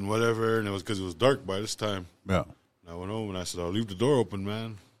headlamps and whatever, and it was because it was dark by this time. Yeah. And I went home, and I said, I'll leave the door open,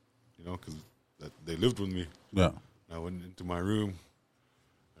 man, because they lived with me. Yeah. And I went into my room,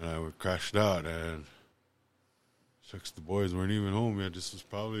 and I crashed out, and shucks, the boys weren't even home yet. It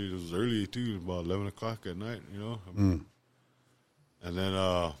was early, too, about 11 o'clock at night, And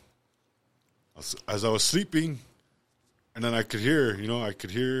then as I was sleeping, and then I could hear,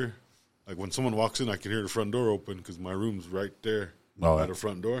 like when someone walks in, I could hear the front door open because my room's right there by the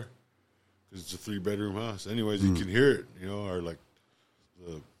front door. It's a 3-bedroom house. Anyways, you can hear it, or like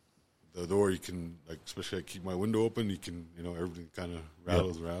the door, you can, like, especially I keep my window open, you can, everything kind of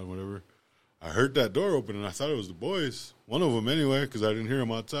rattles around, whatever. I heard that door open, and I thought it was the boys. One of them, anyway, because I didn't hear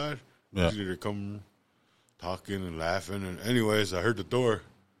them outside. Yeah. Usually they come talking and laughing. And anyways, I heard the door,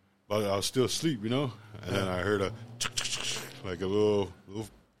 but I was still asleep, And then I heard like a little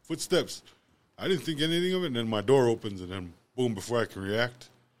footsteps. I didn't think anything of it. And then my door opens, and then boom! Before I can react,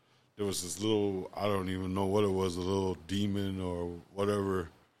 there was this little, I don't even know what it was, a little demon or whatever.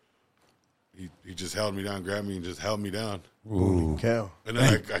 He just held me down, grabbed me, and just held me down. Holy cow. And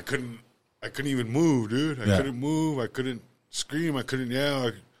then I couldn't even move, dude. I Yeah. couldn't move. I couldn't scream. I couldn't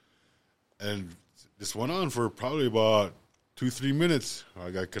yell. And this went on for probably about 2-3 minutes.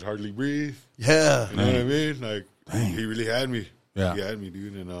 I could hardly breathe. Yeah. You know what I mean? Like, Dang. he really had me. Yeah. He had me,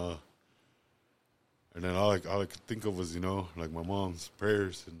 dude. And then all I could think of was, like my mom's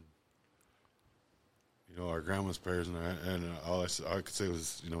prayers and, our grandma's prayers. And all I could say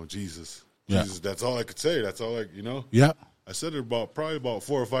was, Jesus. Yeah. Jesus, that's all I could say. That's all Yeah. I said it probably about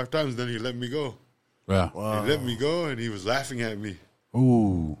 4 or 5 times. Then he let me go. Yeah. He let me go, and he was laughing at me.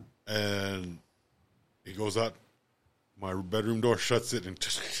 Ooh. And he goes out my bedroom door, shuts it, and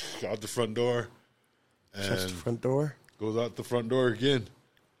out the front door. And Shuts the front door. goes out the front door again.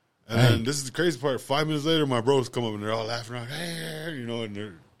 And Dang. then this is the crazy part. 5 minutes later, my bros come up, and they're all laughing around, hey, and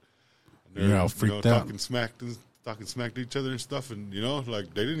they're You're all freaked out. talking smack to each other and stuff. And,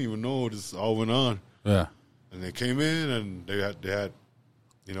 like they didn't even know this all went on. Yeah. And they came in, and they had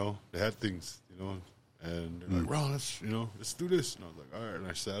things, and they're like, Ron, let's do this. And I was like, all right. And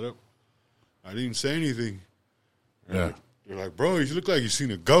I sat up. I didn't even say anything. And they're like, bro, you look like you've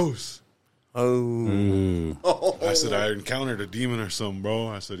seen a ghost. Oh. Ooh. I said, I encountered a demon or something, bro.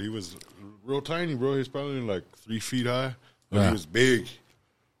 I said, he was real tiny, bro. He was probably like 3 feet high, but Yeah. he was big.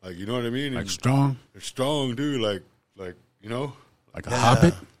 Like, you know what I mean? Like And strong? they're strong, dude. Like, Like a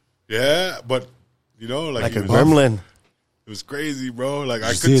hobbit? yeah, but, Like he a was- gremlin. It was crazy, bro. Like,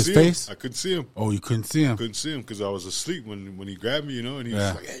 I you couldn't see his see face? him. I couldn't see him. Oh, you couldn't see him? Couldn't see him because I was asleep when he grabbed me, and he was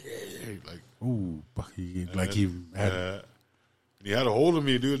Yeah. like, hey, like, Ooh. He had. and he had a hold of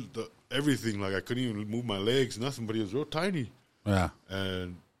me, dude. Everything, like I couldn't even move my legs, nothing. But he was real tiny, Yeah.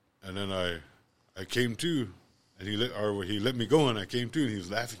 and then I came to, and he let me go, and I came to, and he was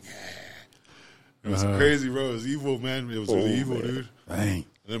laughing. It was crazy, bro. It was evil, man. It was really evil, dude. Dang.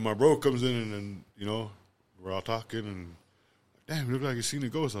 And then my bro comes in, and then we're all talking, and damn, you look like you seen a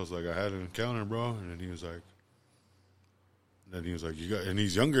ghost. I was like, I had an encounter, bro. And then he was like, you got, and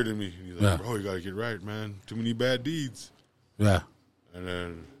he's younger than me. And he's like, Yeah. bro, you got to get right, man. Too many bad deeds. Yeah. And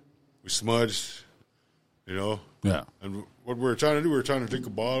then we smudged, Yeah. And what we were trying to do, we were trying to drink a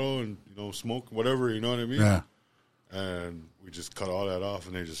bottle and, smoke, whatever, you know what I mean? Yeah. And we just cut all that off,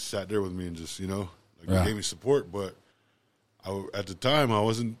 and they just sat there with me and just, Yeah. they gave me support. But at the time, I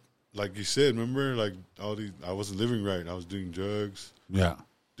wasn't, like you said, remember, like I wasn't living right. I was doing drugs, Yeah.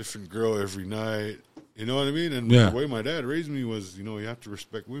 different girl every night. You know what I mean? And Yeah. the way my dad raised me was, you have to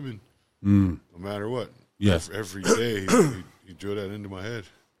respect women Mm. no matter what. Yes. Every day he drilled that into my head.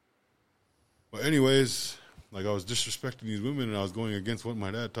 But anyways, like I was disrespecting these women, and I was going against what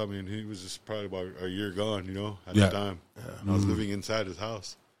my dad taught me, and he was just probably about a year gone, at Yeah. the time. And I was living inside his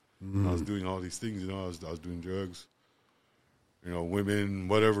house. And I was doing all these things, I was doing drugs, women,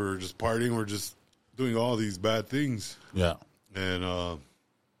 whatever, just partying or just doing all these bad things. Yeah. And so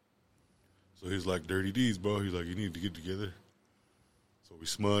he's like, dirty deeds, bro. He's like, you need to get together. So we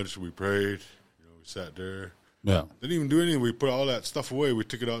smudged, we prayed, we sat there. Yeah. Didn't even do anything. We put all that stuff away. We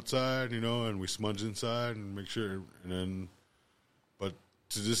took it outside, and we smudged inside and make sure. And then, but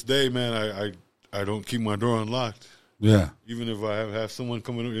to this day, man, I don't keep my door unlocked. Yeah. Even if I have someone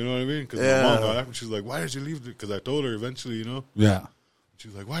coming up, you know what I mean? Because Yeah. my mom got after. She's like, why did you leave it? Because I told her eventually, Yeah.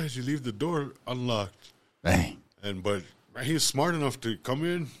 She's like, why did you leave the door unlocked? Dang. But he was smart enough to come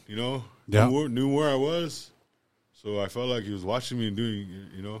in, Yeah. knew where I was. So I felt like he was watching me and doing,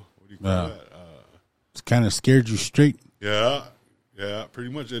 what do you call Yeah. that? It's kind of scared you straight. Yeah, pretty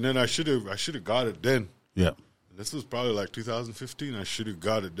much. And then I should have got it then. Yeah. This was probably like 2015. I should have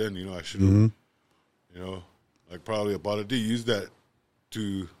got it then. I should have, like probably about a day used that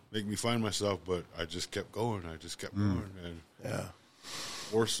to make me find myself. But I just kept going. Going, and Yeah.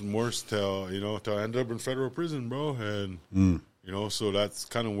 worse and worse till I ended up in federal prison, bro. And so that's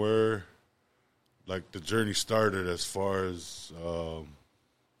kind of where like the journey started as far as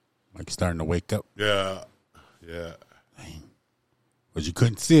Like starting to wake up. yeah. But you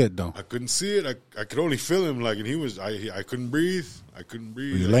couldn't see it, though. I couldn't see it. I could only feel him. Like, and he was. I couldn't breathe. I couldn't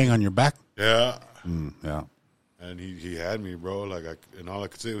breathe. Were you laying on your back? Yeah. Yeah. And he had me, bro. Like, and all I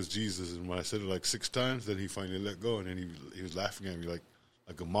could say was Jesus. And when I said it like 6 times, then he finally let go. And then he was laughing at me like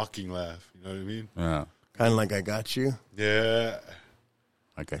a mocking laugh. You know what I mean? Yeah. Kind of like I got you. Yeah.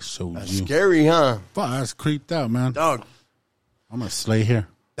 like I showed That's you. scary, huh? Fuck, that's creeped out, man. Dog. I'm gonna slay here.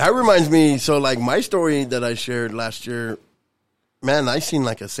 That reminds me, so like my story that I shared last year, man, I seen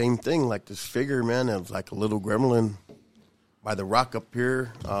like the same thing, like this figure, man. It was like a little gremlin by the rock up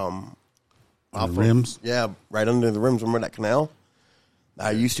here. The rims? Yeah, right under the rims. Remember that canal?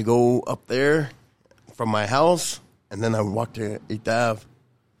 I used to go up there from my house, and then I would walk to 8th Ave.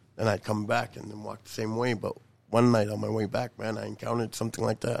 Then I'd come back and then walk the same way. But one night on my way back, man, I encountered something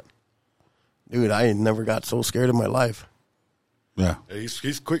like that. Dude, I never got so scared in my life. Yeah. Yeah,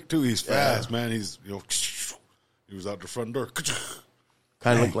 he's quick too. He's fast, man. He's he was out the front door.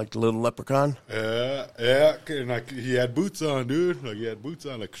 Kind of looked like the little leprechaun. Yeah, and like he had boots on, dude. Like he had boots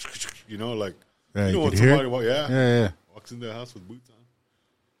on, like like Yeah, you know you when could hear somebody it? Yeah. walks into the house with boots on.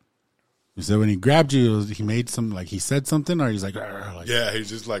 You said when he grabbed you, he made some, like he said something, or he's like, Yeah, he's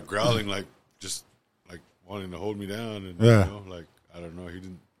just like growling, like just like wanting to hold me down, and Yeah. like I don't know, he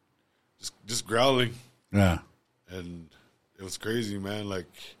didn't just growling, yeah. and it was crazy, man. Like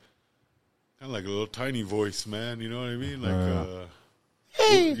kind of like a little tiny voice, man. You know what I mean? Like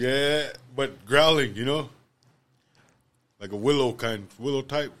Hey. yeah, but growling, like a willow type.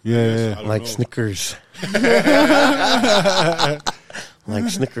 Yeah, I guess. yeah. I don't Like know. Snickers. Like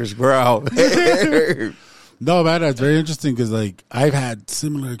Snickers growl. No, man, that's very interesting because, like, I've had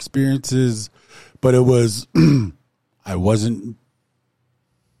similar experiences, but it was, I wasn't,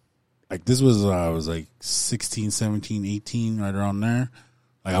 like, this was, I was like 16, 17, 18, right around there.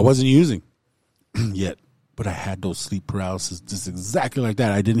 Like, I wasn't using yet, but I had those sleep paralysis just exactly like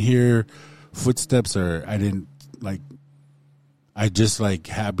that. I didn't hear footsteps, or I didn't, like, I just, like,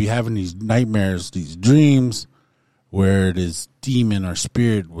 be having these nightmares, these dreams where this demon or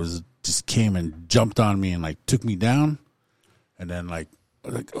spirit just came and jumped on me and, like, took me down. And then, like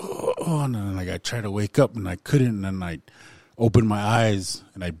and then, like, I tried to wake up and I couldn't. And then I opened my eyes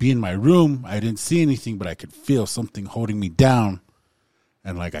and I'd be in my room. I didn't see anything, but I could feel something holding me down.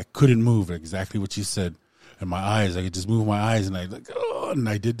 And, like, I couldn't move, exactly what you said. And my eyes, I could just move my eyes, and and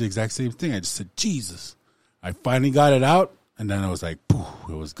I did the exact same thing. I just said, Jesus. I finally got it out, and then I was like, poof,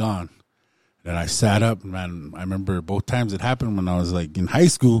 it was gone. And then I sat up, man. I remember both times it happened when I was, like, in high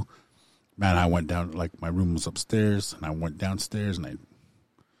school. Man, I went down, like, my room was upstairs, and I went downstairs, and I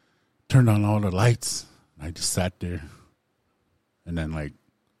turned on all the lights, and I just sat there. And then, like,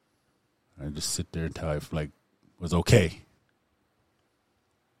 I just sit there until I, like, was okay.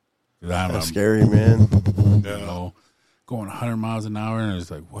 That's scary, man. Going 100 miles an hour, and it's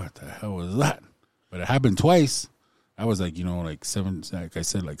like, what the hell was that? But it happened twice. I was like, like like I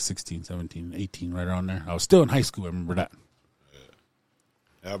said, like 16, 17, 18, right around there. I was still in high school. I remember that.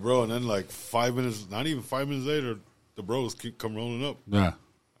 Yeah, bro. And then like 5 minutes, not even 5 minutes later, the bros come rolling up. Yeah.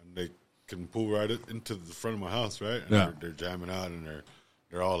 And they can pull right into the front of my house, right? And Yeah. they're jamming out, and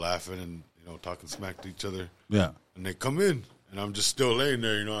they're all laughing and talking smack to each other. Yeah. And they come in, and I'm just still laying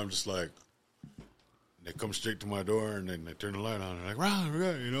there, I'm just like, they come straight to my door, and then they turn the light on, and like, Ron,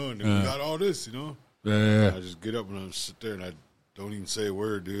 and then we got all this, Yeah. And I just get up and I sit there, and I don't even say a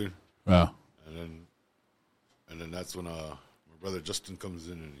word, dude. Yeah. And then that's when my brother Justin comes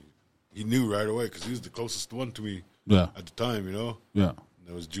in, and he knew right away because he was the closest one to me Yeah. at the time, Yeah. And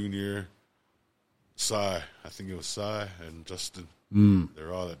there was Junior, Cy, I think it was Cy, and Justin. They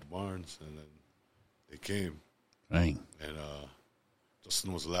were all at the Barnes, and then they came. Dang. And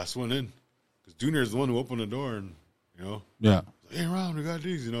Justin was the last one in because Junior is the one who opened the door, and Yeah. hey, Ron, we got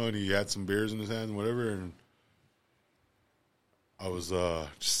these, and he had some beers in his hand and whatever, and I was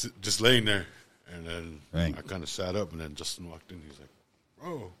just laying there, and then Dang. I kind of sat up, and then Justin walked in. He's like,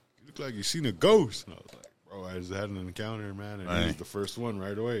 "Bro, you look like you seen a ghost," and I was like, "Bro, I just had an encounter, man," and he was the first one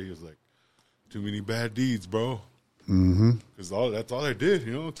right away. He was like, "Too many bad deeds, bro." Mm-hmm. Because that's all I did,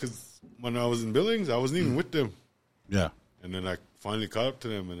 because when I was in Billings, I wasn't even with them. Yeah. And then I finally caught up to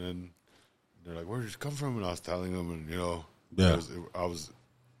them, and then they're like, "Where did you come from?" And I was telling them, and Yeah. it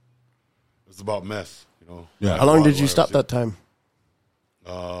was about meth, Yeah. How long did you stop that time?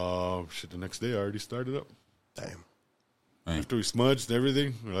 The next day I already started up. Damn. After we smudged and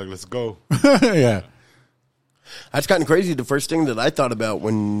everything, we're like, "Let's go." Yeah. That's kind of crazy. The first thing that I thought about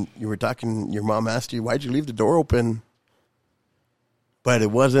when you were talking, your mom asked you, why'd you leave the door open? But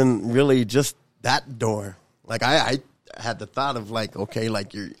it wasn't really just that door. Like I had the thought of like, okay,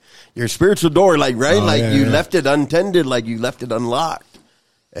 like your spiritual door, like, right? Oh, like yeah, you yeah. left it untended, like you left it unlocked.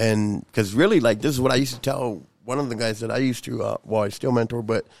 And because really, like, this is what I used to tell one of the guys that I used to, I still mentor,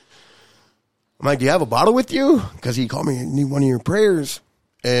 but I'm like, do you have a bottle with you? Because he called me, I need one of your prayers.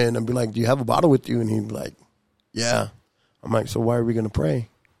 And I'd be like, do you have a bottle with you? And he'd be like, yeah. I'm like, so why are we going to pray?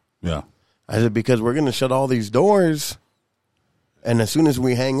 Yeah. I said, because we're going to shut all these doors. And as soon as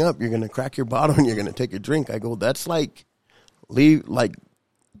we hang up, you're going to crack your bottle and you're going to take a drink. I go, that's like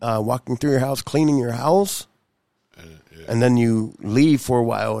walking through your house, cleaning your house, and then you leave for a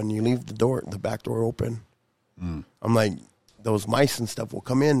while and you leave the back door open. I'm like, those mice and stuff will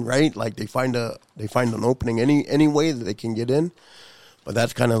come in, right? Like they find an opening any way that they can get in. But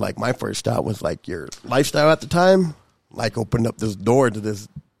that's kind of like my first thought was like your lifestyle at the time, like opened up this door to this,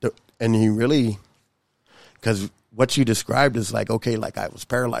 and he really, because what you described is like, okay, like I was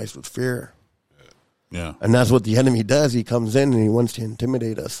paralyzed with fear. Yeah. And that's what the enemy does. He comes in and he wants to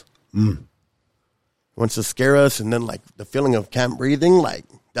intimidate us. He wants to scare us. And then like the feeling of can't breathing, like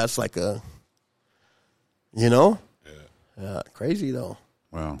that's like a, you know? Yeah. Crazy though.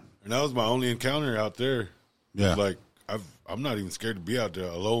 Wow. And that was my only encounter out there. Yeah. Like I'm not even scared to be out there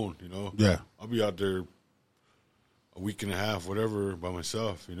alone, you know? Yeah. I'll be out there a week and a half, whatever, by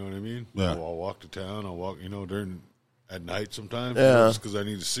myself, you know what I mean? Yeah. I'll walk to town, I'll walk, at night sometimes, Yeah. just because I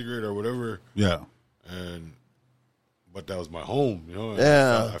need a cigarette or whatever. Yeah. But that was my home, you know? And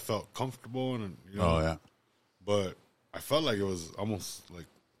Yeah. I felt comfortable, and, Oh, yeah. But I felt like it was almost like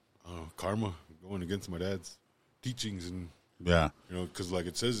karma going against my dad's teachings, and Yeah. because like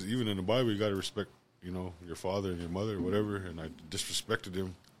it says, even in the Bible, you got to respect, your father and your mother, or whatever. And I disrespected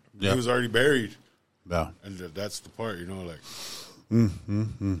him. Yeah. He was already buried, Yeah. and that's the part, like.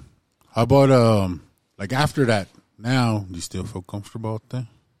 How about, like after that, now, do you still feel comfortable out there?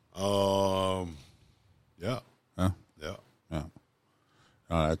 Yeah, Huh? yeah. Yeah.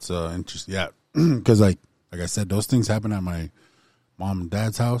 Oh, that's interesting. Yeah. Because, like I said, those things happen at my mom and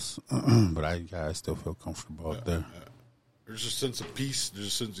dad's house, but I still feel comfortable out there. There's a sense of peace. There's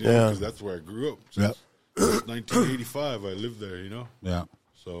a sense, Yeah. because that's where I grew up. Yeah. Since 1985, I lived there, Yeah.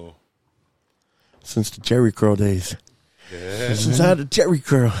 So, Since the Jerry Curl days. yeah. Since I had a Jerry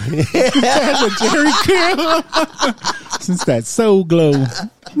Curl. Jerry Curl. Since that soul glow.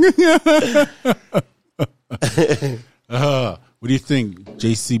 What do you think,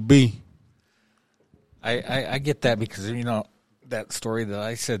 JCB? I get that because that story that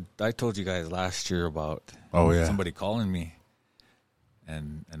I told you guys last year about somebody calling me,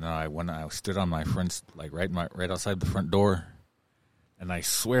 and when I stood on my front, like right outside the front door, and I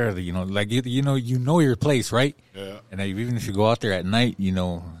swear that you know your place, right? Yeah. And even if you go out there at night,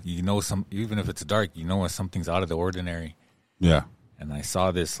 even if it's dark, when something's out of the ordinary. Yeah. And I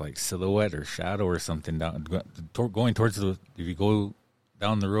saw this like silhouette or shadow or something going towards if you go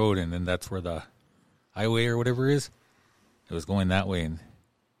down the road, and then that's where the highway or whatever is. It was going that way and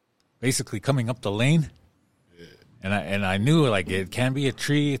basically coming up the lane. And I knew like it can be a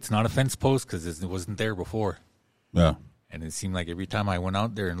tree. It's not a fence post because it wasn't there before. Yeah. And it seemed like every time I went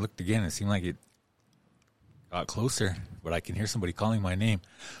out there and looked again, it seemed like it got closer. But I can hear somebody calling my name.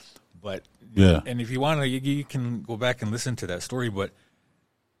 But Yeah. and if you want to, you can go back and listen to that story. But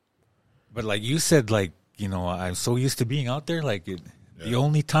like you said, like I'm so used to being out there. Like the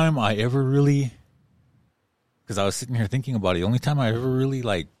only time I ever really, because I was sitting here thinking about it, the only time I ever really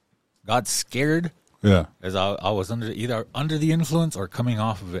like got scared. Yeah. As I was either under the influence or coming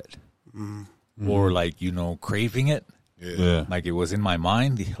off of it, or like craving it. Yeah. Like it was in my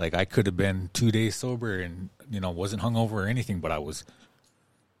mind. Like I could have been 2 days sober and wasn't hungover or anything, but I was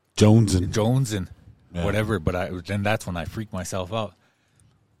Jones and Yeah. whatever. But then that's when I freaked myself out.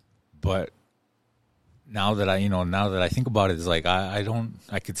 But now that I think about it, it's like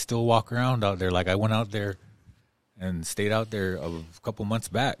I could still walk around out there. Like I went out there and stayed out there a couple months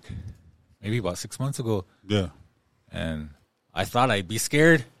back. Maybe about 6 months ago. Yeah. And I thought I'd be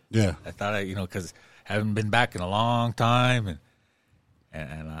scared. Yeah. I thought because I haven't been back in a long time.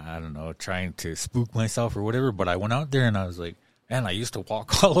 And I don't know, trying to spook myself or whatever. But I went out there and I was like, man, I used to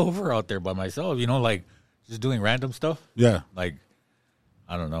walk all over out there by myself, like just doing random stuff. Yeah. Like,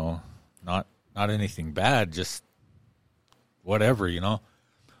 I don't know, not anything bad, just whatever,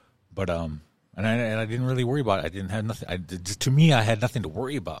 But, and I didn't really worry about it. I didn't have nothing. To me, I had nothing to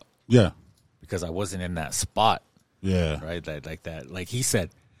worry about. Yeah. Because I wasn't in that spot, Yeah. right? Like that. Like he said,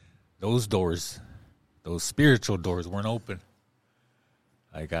 those spiritual doors weren't open.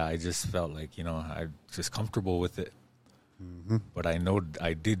 Like I just felt like, I'm just comfortable with it. Mm-hmm. But I know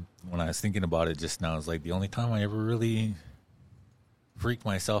I did, when I was thinking about it just now, it's like the only time I ever really freaked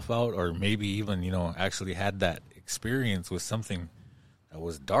myself out or maybe even, actually had that experience with something that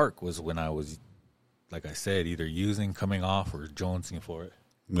was dark was when I was, like I said, either using, coming off, or jonesing for it.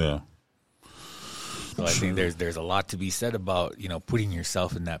 Yeah. So I think there's a lot to be said about, putting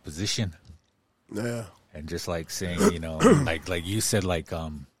yourself in that position. Yeah. And just like saying, like you said, like,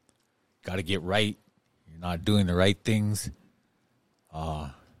 got to get right. You're not doing the right things. The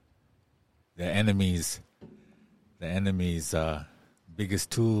enemies biggest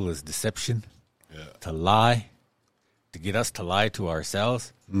tool is deception. Yeah. To lie, to get us to lie to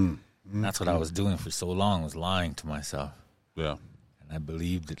ourselves. And that's what I was doing for so long, was lying to myself. Yeah. And I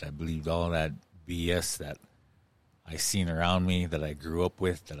believed it. I believed all that BS that I seen around me, that I grew up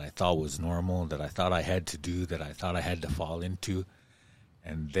with, that I thought was normal, that I thought I had to do, that I thought I had to fall into.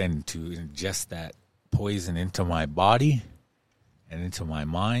 And then to ingest that poison into my body and into my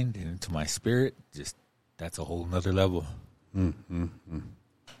mind and into my spirit, just that's a whole nother level.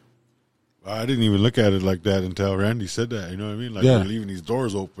 I didn't even look at it like that until Randy said that. You know what I mean? Like, Yeah. we're leaving these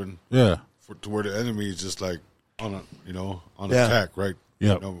doors open Yeah. to where the enemy is just like on a, on Yeah. attack, right?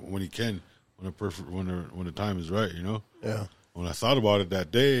 Yeah. When he can, when the time is right, Yeah. When I thought about it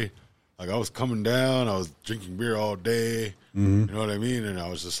that day, like I was coming down, I was drinking beer all day. You know what I mean? And I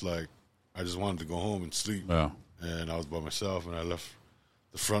was just like, I just wanted to go home and sleep. Yeah. And I was by myself, and I left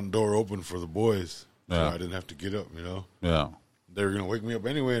the front door open for the boys. So Yeah. I didn't have to get up, Yeah. They were going to wake me up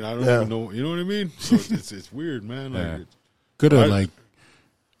anyway, and I don't Yeah. even know, you know what I mean? So it's weird, man. Like, Yeah. it's- Could have I-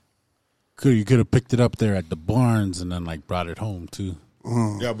 you could have picked it up there at the barns and then like brought it home too.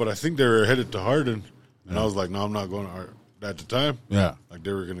 yeah, but I think they were headed to Hardin, and I was like, no, I'm not going to Hardin. At the time, Yeah. like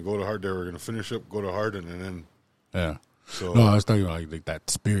they were going to go to Hardin, they were going to finish up, go to Hardin, and then, Yeah. so, No, I was talking about like that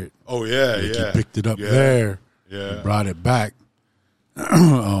spirit. oh, yeah, Like yeah. you picked it up Yeah. there, Yeah. and brought it back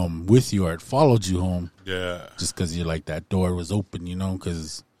with you, or it followed you home Yeah. just because you like that door was open,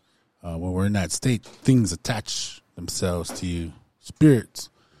 because when we're in that state, things attach themselves to you, spirits.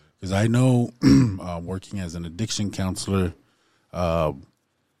 Because I know, working as an addiction counselor, man,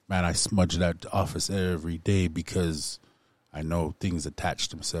 I smudge that office every day because I know things attach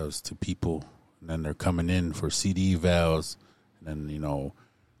themselves to people, and then they're coming in for CD evals, and then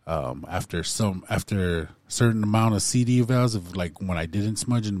after a certain amount of CD evals of like when I didn't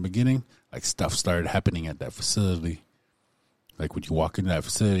smudge in the beginning, like stuff started happening at that facility. Like when you walk into that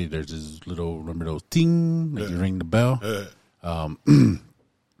facility, there's this little, remember those ting, like you ring the bell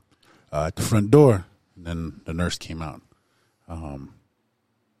at the front door, and then the nurse came out.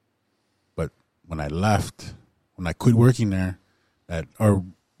 But when I left, when I quit working there, or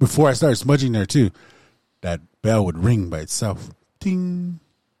before I started smudging there too, that bell would ring by itself, ting,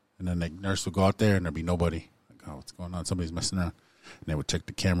 and then the nurse would go out there and there'd be nobody. Like, oh, what's going on? Somebody's messing around. And they would check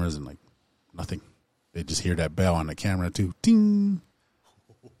the cameras and like nothing. They just hear that bell on the camera too, ting.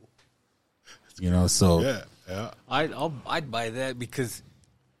 So Yeah. Yeah. I'd buy that because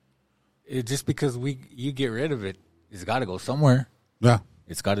because you get rid of it, it's got to go somewhere. yeah,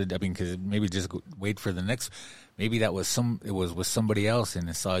 It's got to. I mean, because maybe just wait for the next. Maybe it was with somebody else, and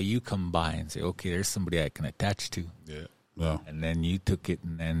it saw you come by and say, "Okay, there's somebody I can attach to." Yeah. yeah, And then you took it,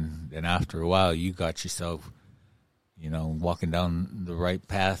 and then after a while, you got yourself, walking down the right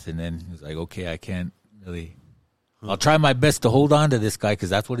path, and then it's like, okay, I can't really. I'll try my best to hold on to this guy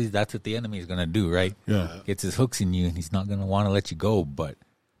because that's what the enemy is gonna do, right? Yeah. Gets his hooks in you, and he's not gonna want to let you go. But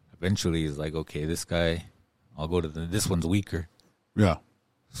eventually, he's like, okay, this guy, I'll go to this one's weaker. yeah,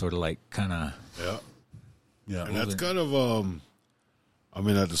 Sort of like kind of. Yeah. yeah. And that's kind of,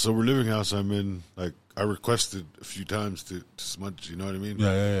 at the sober living house I'm in, like, I requested a few times to smudge, you know what I mean?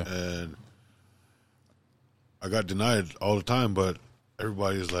 Yeah. And I got denied all the time, but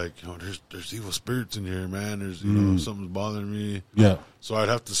everybody's like, there's evil spirits in here, man. There's, something's bothering me. Yeah. So I'd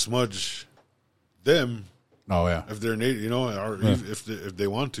have to smudge them Oh yeah. if they're native, or if they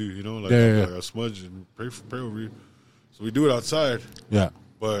want to, like, Yeah. like a smudge and pray over you. So we do it outside, Yeah.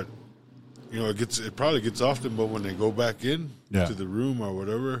 but it probably gets often. But when they go back in Yeah. to the room or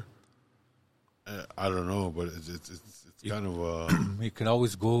whatever, I don't know. But it's kind of You could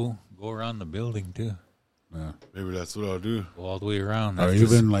always go around the building too. Yeah. maybe that's what I'll do. Go all the way around. Or That's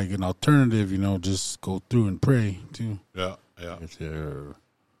just- even like an alternative, just go through and pray too. Yeah. If you're,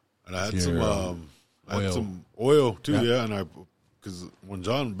 And I had Your, some oil. some oil too, Yeah. and because when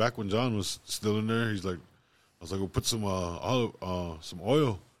John was still in there, he's like, I was like, we'll put some some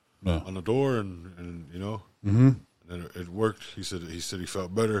oil Yeah. on the door, and Mhm. and it worked. He said he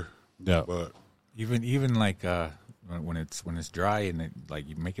felt better, yeah, but even like when it's dry and it, like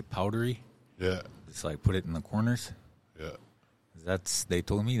you make it powdery, yeah, just like put it in the corners. yeah, They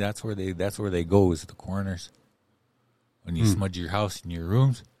told me that's where they go is the corners. When you smudge your house and your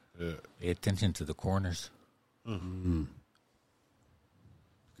rooms, yeah. pay attention to the corners. Good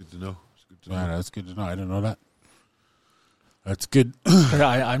to know. It's good to know. man, that's good to know. I didn't know that. That's good.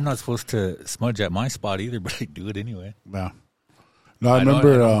 I'm not supposed to smudge at my spot either, but I do it anyway. Yeah. No, I don't-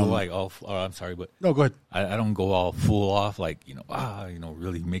 remember. I don't go like all. I'm sorry, but no, go ahead. I don't go all full off like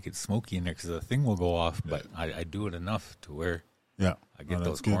really make it smoky in there because the thing will go off. But I do it enough to where Yeah, I get No, those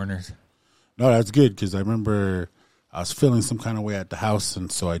that's good. corners. No, that's good because I remember I was feeling some kind of way at the house, and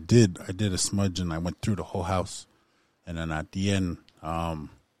so I did a smudge, and I went through the whole house, and then at the end, I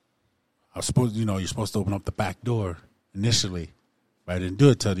was supposed, you're supposed to open up the back door initially, but I didn't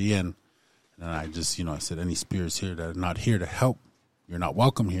do it till the end, and then I just, I said, any spirits here that are not here to help, you're not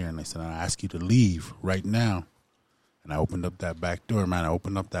welcome here, and I said, I ask you to leave right now, and I opened up that back door, man. I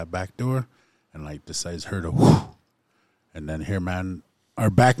opened up that back door, and like this, I just heard a whoo, and then here, man. Our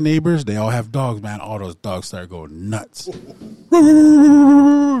back neighbors, they all have dogs, man. All those dogs started going nuts.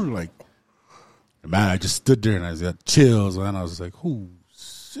 Like, man, I just stood there and I got chills, man. I was like, oh,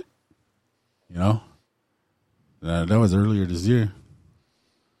 shit. That was earlier this year.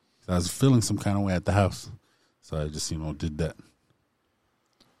 So I was feeling some kind of way at the house. So I just, did that.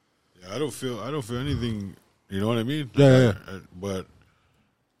 Yeah, I don't feel anything, you know what I mean? Yeah. But,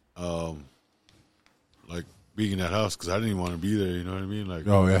 like, being in that house, because I didn't even want to be there, you know what I mean? Like,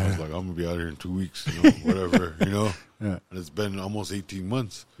 oh, yeah. I was like, I'm going to be out here in 2 weeks, whatever, Yeah. And it's been almost 18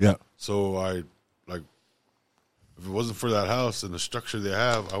 months. Yeah. So if it wasn't for that house and the structure they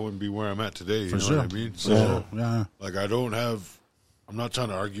have, I wouldn't be where I'm at today, you know sure. what I mean? So, Yeah. like, I'm not trying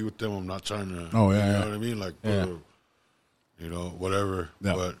to argue with them. I'm not trying to, Oh, yeah, you know yeah. what I mean? Like, Yeah. whatever.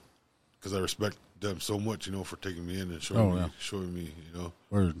 Yeah. But because I respect them so much, for taking me in and Oh, showing me,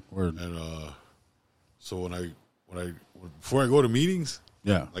 Word. And so before I go to meetings,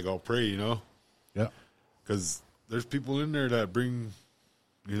 Yeah. like I'll pray, Yeah. because there's people in there that bring,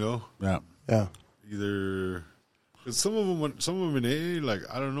 Yeah. Yeah. either because some of them in AA, like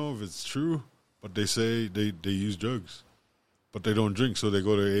I don't know if it's true, but they say they use drugs, but they don't drink, so they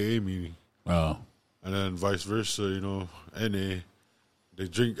go to AA meeting, Oh. and then vice versa, NA. They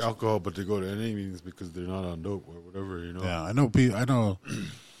drink alcohol, but they go to NA meetings because they're not on dope or whatever, Yeah, I know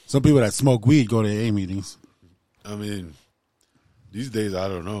some people that smoke weed go to AA meetings. I mean, these days I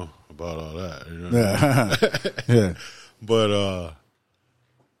don't know about all that. Yeah. Yeah. But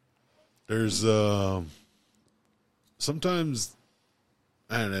there's sometimes,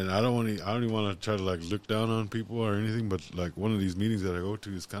 and I don't even want to try to like look down on people or anything, but like one of these meetings that I go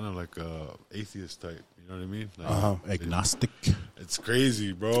to is kind of like atheist type. You know what I mean? Like, Agnostic. It's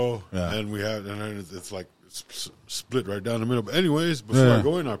crazy, bro. Yeah. And it's like split right down the middle. But anyways, before I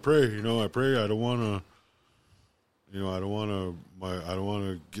go in, I pray. I pray. I don't want to. I don't want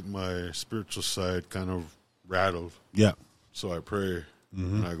to get my spiritual side kind of rattled. Yeah. So I pray,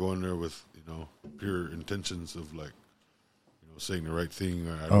 and I go in there with pure intentions of like, saying the right thing.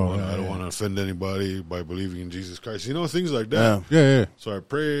 I don't want to offend anybody by believing in Jesus Christ. Things like that. Yeah. So I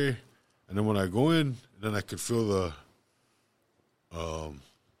pray, and then when I go in, then I could feel the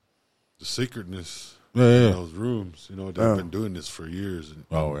sacredness in those rooms. They've been doing this for years, and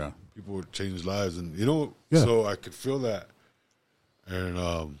people would change lives, and so I could feel that. And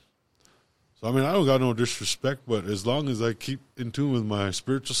so I mean, I don't got no disrespect, but as long as I keep in tune with my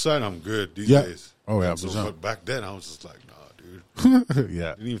spiritual side, I'm good these days. Oh yeah, but back then I was just like, nah, dude.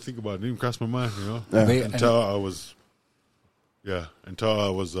 Yeah. Didn't even think about it. Didn't even cross my mind, Yeah. until I was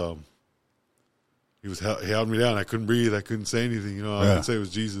he held me down. I couldn't breathe. I couldn't say anything. I could say it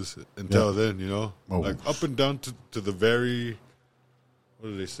was Jesus until then. Like up and down to the very, what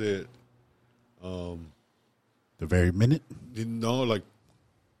did they say it? The very minute.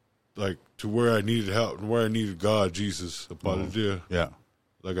 Like to where I needed help and where I needed God, Jesus, Yeah.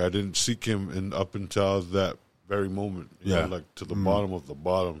 Like I didn't seek Him, and up until that very moment, like to the bottom of the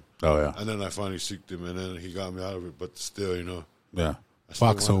bottom. Oh yeah. And then I finally seeked Him, and then He got me out of it. But still, Yeah. I still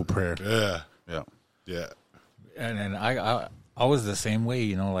Foxhole prayer. Yeah. Yeah. Yeah. And I was the same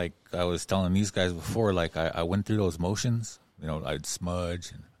way, like I was telling these guys before, like I went through those motions, I'd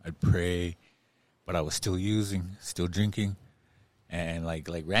smudge and I'd pray, but I was still using, still drinking. And like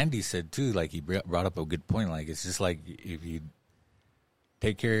Randy said too, like he brought up a good point. Like it's just like if you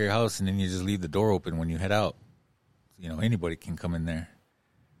take care of your house and then you just leave the door open when you head out, anybody can come in there.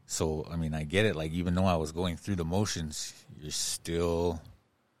 So I mean, I get it. Like even though I was going through the motions,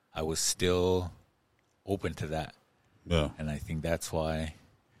 I was still open to that. Yeah. And I think that's why.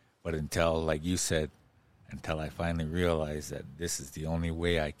 But until, like you said, until I finally realized that this is the only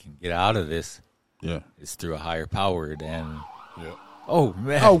way I can get out of this, is through a higher power. Then, oh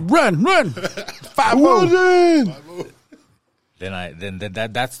man, run!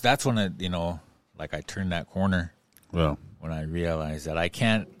 5-0. That's when it, like I turned that corner. Well, when I realized that I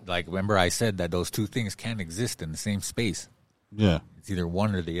can't, like, remember I said that those two things can't exist in the same space. Yeah. It's either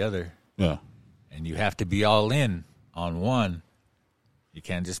one or the other. Yeah. And you have to be all in on one. You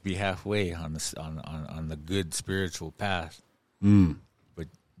can't just be halfway on the good spiritual path.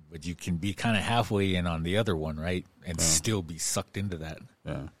 But you can be kind of halfway in on the other one, right? And still be sucked into that.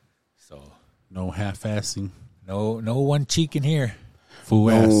 Yeah. So no half-assing. No one cheek in here. Fool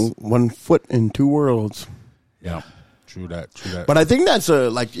No, ass. 1 foot in 2 worlds. Yeah. True that. But I think that's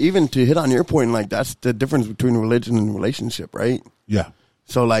like, even to hit on your point, like that's the difference between religion and relationship, right? Yeah.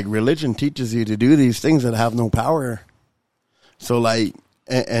 So like religion teaches you to do these things that have no power. So like,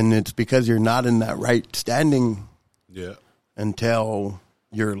 and it's because you're not in that right standing Yeah. until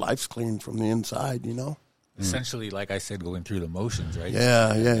your life's clean from the inside, you know? Essentially, like I said, going through the motions, right?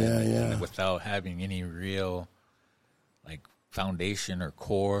 Yeah. And without having any real, like, foundation or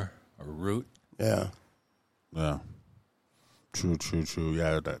core or root. Yeah. Yeah. True.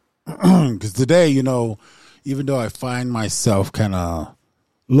 Yeah, that. Because today, you know, even though I find myself kind of a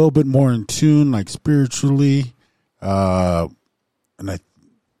little bit more in tune, like spiritually, but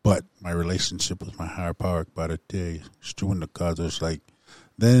my relationship with my higher power, about a day, doing the cause, it's like,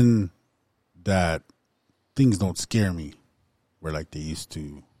 then that things don't scare me where like they used to,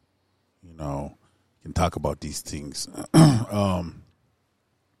 you know, can talk about these things.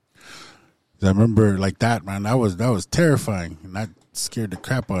 I remember like that, man, that was terrifying and that scared the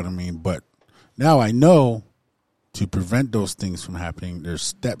crap out of me. But now I know to prevent those things from happening, there's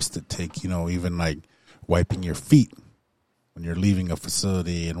steps to take, you know, even like wiping your feet when you're leaving a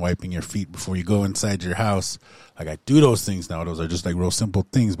facility and wiping your feet before you go inside your house. Like I do those things now. Those are just like real simple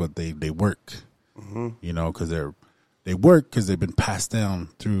things, but they work, you know, because they work because they've been passed down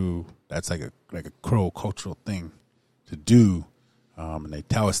through. That's like a Crow cultural thing to do. And they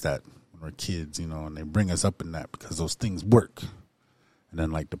tell us that when we're kids, you know, and they bring us up in that because those things work. And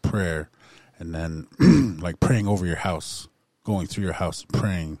then like the prayer, and then like praying over your house, going through your house,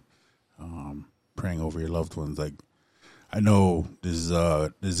 praying over your loved ones. Like I know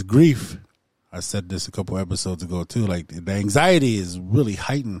there's grief. I said this a couple episodes ago too. Like the anxiety is really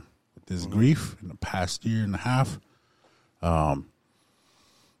heightened with this grief in the past year and a half.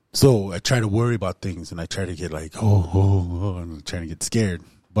 So I try to worry about things and I try to get like, and I'm trying to get scared.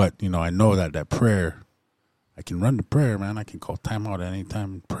 But, you know, I know that prayer, I can run the prayer, man. I can call timeout at any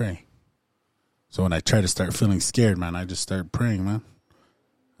time and pray. So when I try to start feeling scared, man, I just start praying, man.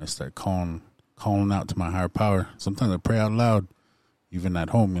 I start calling out to my higher power. Sometimes I pray out loud, even at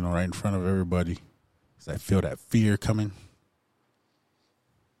home, you know, right in front of everybody. Because I feel that fear coming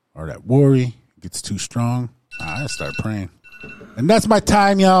or that worry gets too strong. I start praying. And that's my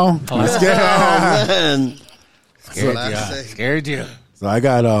time, y'all. I'm scared. Oh, man. Scared you. So I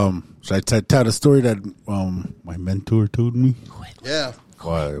got, should I tell the story that my mentor told me? Yeah.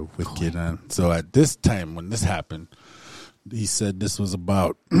 Oh, wicked, man. So at this time, when this happened, he said this was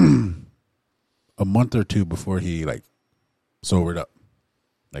about a month or two before he, like, sobered up.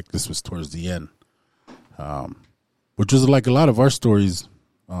 Like, this was towards the end. Which was like a lot of our stories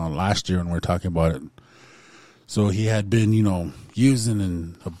last year when we were talking about it. So he had been, you know, using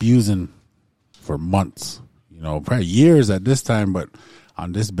and abusing for months, you know, probably years at this time, but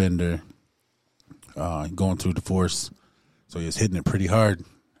on this bender, going through divorce. So he was hitting it pretty hard.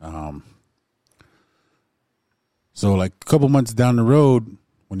 So like a couple months down the road,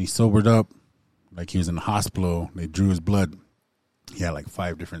 when he sobered up, like he was in the hospital, they drew his blood. He had like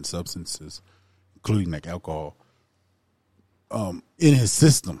 5 different substances, including like alcohol, in his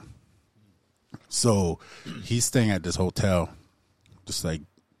system. So he's staying at this hotel, just like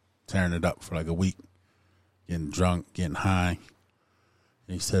tearing it up for like a week, getting drunk, getting high.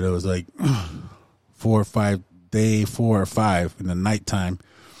 And he said it was like 4 or 5 in the nighttime.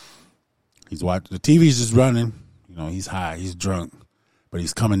 He's watching, the TV's just running. You know, he's high, he's drunk, but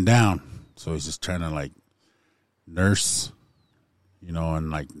he's coming down. So he's just trying to like nurse, you know, and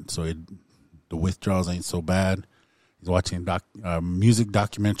like, so the withdrawals ain't so bad. He's watching music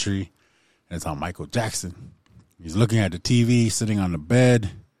documentary. And it's on Michael Jackson. He's looking at the TV, sitting on the bed.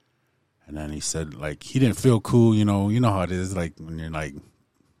 And then he said, like, he didn't feel cool. You know how it is. Like, when you're like,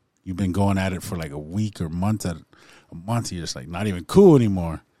 you've been going at it for like a week or months, you're just like not even cool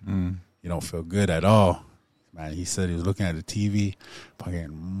anymore. You don't feel good at all. Man, he said he was looking at the TV. Fucking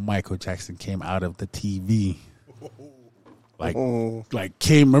Michael Jackson came out of the TV. Like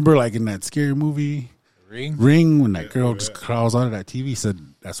came, remember like in that scary movie? Ring, when that girl just crawls out of that TV, said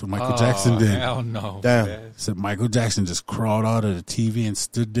that's what Michael Jackson did. Hell no. Damn. Said Michael Jackson just crawled out of the TV and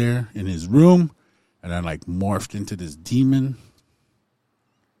stood there in his room and then like morphed into this demon.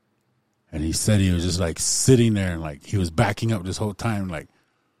 And he said he was just like sitting there and like he was backing up this whole time. Like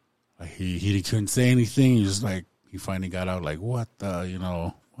he couldn't say anything. He just like, he finally got out like, what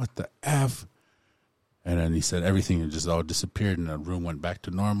the F? And then he said everything just all disappeared and the room went back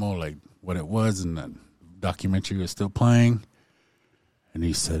to normal, like what it was, and the documentary was still playing. And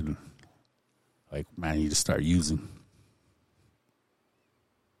he said, like, man, he just started using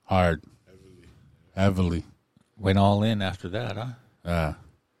hard, heavily. Went all in after that, huh?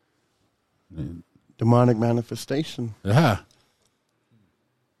 Demonic manifestation. Yeah.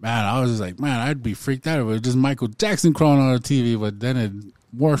 Man, I was just like, man, I'd be freaked out if it was just Michael Jackson crawling on the TV, but then it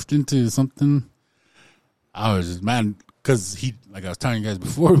morphed into something. I was just, man, because he, like I was telling you guys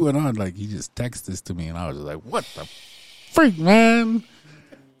before we went on, like he just texted this to me, and I was just like, what the freak, man?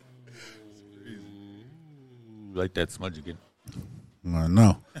 Like that smudge again. I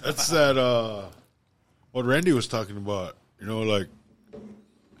know. That's that, what Randy was talking about, you know, like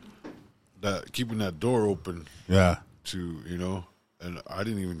that, keeping that door open Yeah. to, you know, and I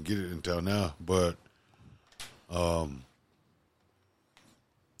didn't even get it until now, but one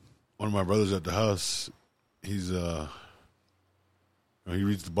of my brothers at the house, he's he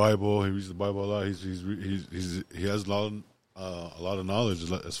reads the Bible. He reads the Bible a lot. He has a lot of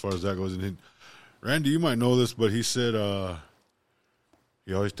knowledge as far as that goes. And Randy, you might know this, but he said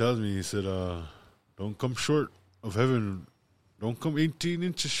he always tells me, he said, "Don't come short of heaven. Don't come 18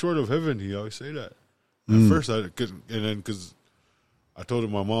 inches short of heaven." He always say that. At first, I couldn't, and then because I told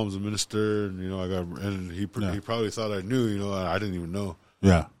him my mom's a minister, and you know, he probably thought I knew, you know, I didn't even know.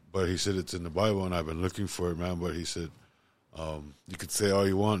 Yeah. But he said it's in the Bible, and I've been looking for it, man. But he said, you could say all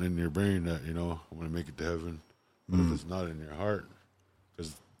you want in your brain that, you know, I'm going to make it to heaven. But if it's not in your heart,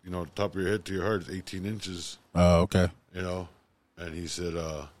 because, you know, the top of your head to your heart is 18 inches. Oh, okay. You know, and he said,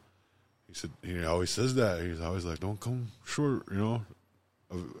 he always says that. He's always like, don't come short, you know,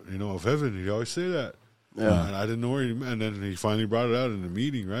 of heaven. He always say that. Yeah. And I didn't know where he meant. And then he finally brought it out in the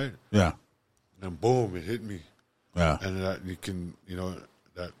meeting, right? Yeah. And then boom, it hit me. Yeah. And that you can, you know,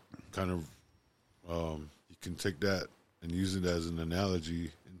 that kind of, you can take that and use it as an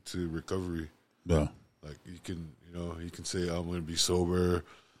analogy into recovery. Yeah. Like you can, you know, you can say, I'm going to be sober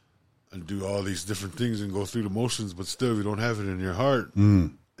and do all these different things and go through the motions, but still, if you don't have it in your heart,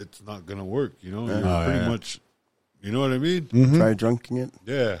 it's not going to work, you know? You're pretty much, you know what I mean? Try drunking it.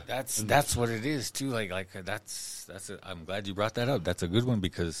 Yeah. That's what it is too. Like that's I'm glad you brought that up. That's a good one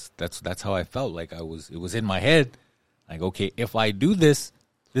because that's how I felt. Like it was in my head. Like, okay, if I do this,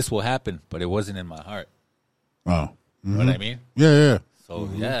 this will happen, but it wasn't in my heart. Oh. You know what I mean? Yeah. So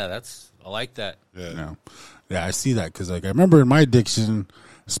yeah, I like that. Yeah. Yeah, I see that because, like, I remember in my addiction,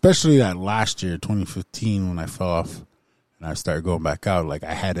 especially that last year, 2015, when I fell off and I started going back out, like,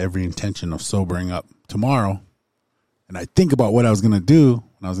 I had every intention of sobering up tomorrow. And I think about what I was going to do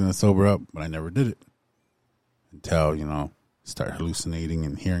when I was going to sober up, but I never did it until, you know, start hallucinating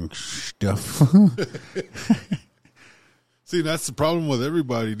and hearing stuff. See, that's the problem with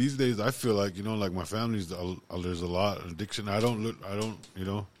everybody these days. I feel like, you know, like my family's, there's a lot of addiction. I don't, you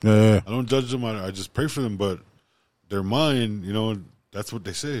know, I don't judge them. I just pray for them. But their mind, you know, that's what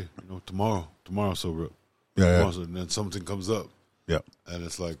they say. You know, tomorrow sober up. Yeah. And then something comes up. Yeah. And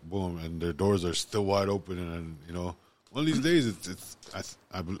it's like, boom, and their doors are still wide open. And you know, one of these days, I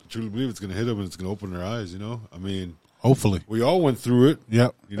truly believe it's going to hit them and it's going to open their eyes, you know. I mean. Hopefully. We all went through it.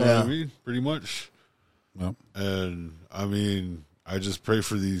 Yep. You know what I mean? Pretty much. Yep. And I mean, I just pray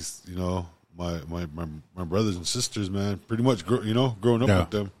for these, you know, my brothers and sisters, man. Pretty much, growing up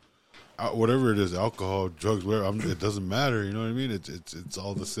with them, whatever it is, alcohol, drugs, whatever. It doesn't matter. You know what I mean? It's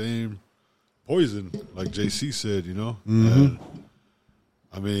all the same poison, like JC said. You know. And,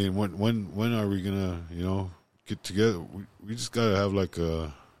 I mean, when are we gonna, you know, get together? We just gotta have like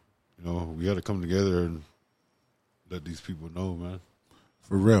a, you know, we gotta come together and let these people know, man.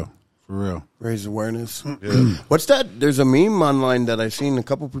 For real. Raise awareness. Yeah. What's that? There's a meme online that I've seen a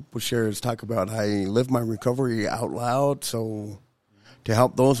couple people share. Is talk about I live my recovery out loud, so to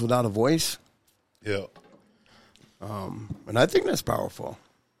help those without a voice. Yeah. And I think that's powerful.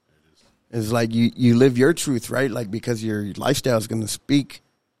 It's like you live your truth, right? Like because your lifestyle is going to speak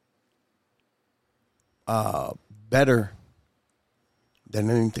better than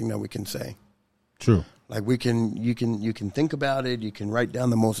anything that we can say. True. Like you can think about it. You can write down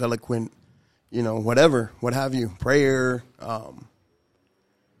the most eloquent, you know, whatever, what have you, prayer,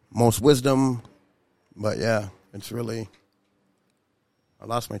 most wisdom. But yeah, it's really, I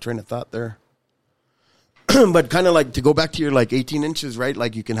lost my train of thought there. But kind of like to go back to your like 18 inches, right?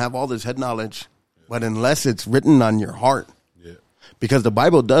 Like you can have all this head knowledge, but unless it's written on your heart, because the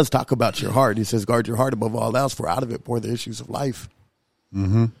Bible does talk about your heart. He says, guard your heart above all else, for out of it pour the issues of life.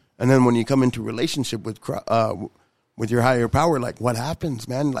 Mm-hmm. And then when you come into relationship with your higher power, like what happens,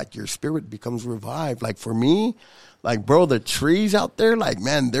 man? Like your spirit becomes revived. Like for me, like, bro, the trees out there, like,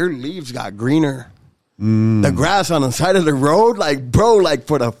 man, their leaves got greener. The grass on the side of the road, like, bro, like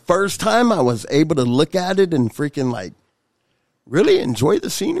for the first time I was able to look at it and freaking like really enjoy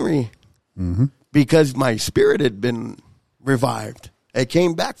the scenery because my spirit had been revived. It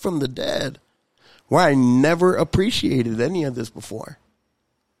came back from the dead. where I never appreciated any of this before.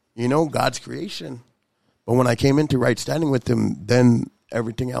 You know, God's creation. But when I came into right standing with him, then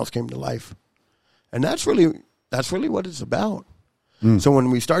everything else came to life. And that's really what it's about. So when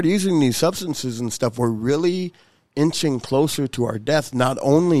we start using these substances and stuff, we're really inching closer to our death, not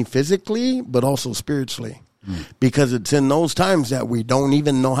only physically, but also spiritually. Because it's in those times that we don't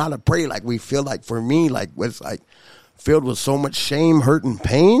even know how to pray. Like we feel like, for me, like was like filled with so much shame, hurt, and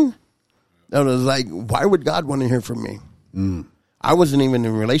pain. That was like, why would God want to hear from me? I wasn't even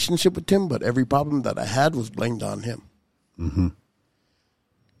in a relationship with him, but every problem that I had was blamed on him.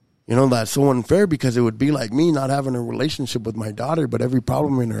 You know, that's so unfair because it would be like me not having a relationship with my daughter, but every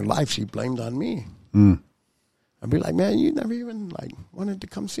problem in her life she blamed on me. I'd be like, man, you never even like wanted to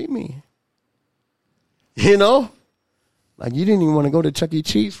come see me. You know? Like you didn't even want to go to Chuck E.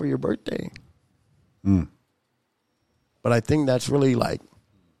 Cheese for your birthday. But I think that's really like,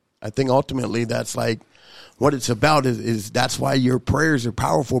 I think ultimately that's like what it's about is that's why your prayers are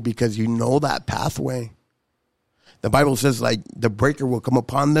powerful because you know that pathway. The Bible says like the breaker will come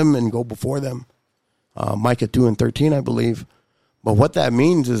upon them and go before them. Micah 2:13, I believe. But what that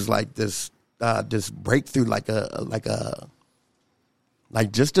means is like this breakthrough, like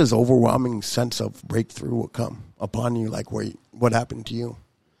just this overwhelming sense of breakthrough will come upon you, like what happened to you.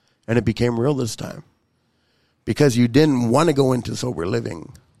 And it became real this time. Because you didn't want to go into sober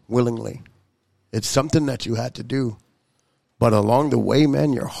living willingly. It's something that you had to do. But along the way,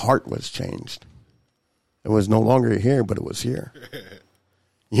 man, your heart was changed. It was no longer here, but it was here.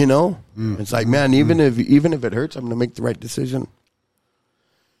 You know? It's like, man, even if it hurts, I'm going to make the right decision.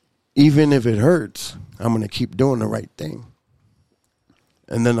 Even if it hurts, I'm going to keep doing the right thing.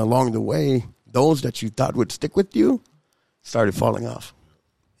 And then along the way, those that you thought would stick with you started falling off.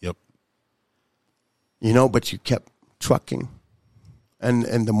 Yep. You know, but you kept trucking.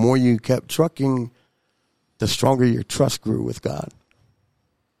 And the more you kept trucking, the stronger your trust grew with God.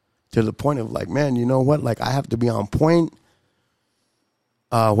 To the point of like, man, you know what? Like, I have to be on point.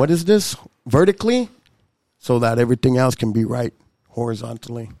 What is this? Vertically, so that everything else can be right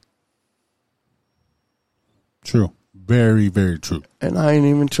horizontally. True. Very, very true. And I ain't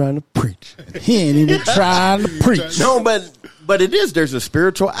even trying to preach. He ain't even trying to preach. No, but it is. There's a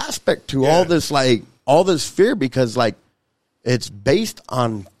spiritual aspect to all this fear because, like, it's based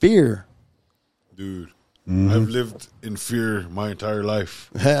on fear. Dude. I've lived in fear my entire life.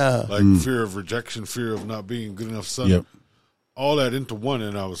 Yeah. Like fear of rejection, fear of not being a good enough son. Yep. All that into one,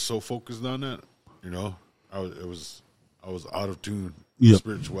 and I was so focused on that. You know, I was out of tune with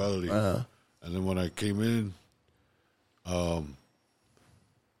spirituality. And then when I came in, man,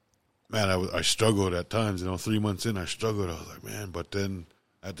 I struggled at times. You know, 3 months in, I struggled. I was like, man, but then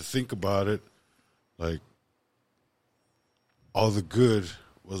I had to think about it. Like, all the good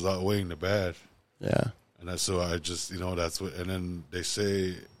was outweighing the bad. Yeah. And so I just, you know, that's what, and then they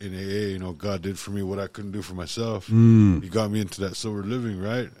say in AA, you know, God did for me what I couldn't do for myself. He got me into that sober living,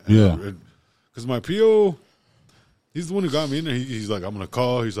 right? And because my PO, he's the one who got me in there. He's like, I'm going to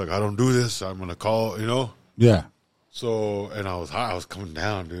call. He's like, I don't do this. I'm going to call, you know? Yeah. So, and I was high. I was coming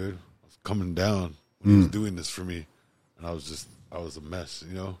down, dude. I was coming down when he was doing this for me. And I was a mess,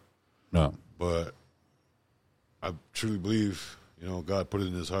 you know? No. But I truly believe, you know, God put it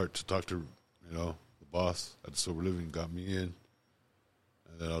in his heart to talk to, you know, boss at Sober Living, got me in, and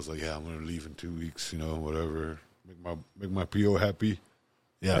then I was like, yeah, I'm gonna leave in 2 weeks, you know, whatever, make my PO happy.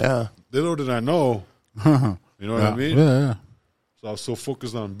 Yeah. Little did I know, you know what I mean? Yeah. So I was so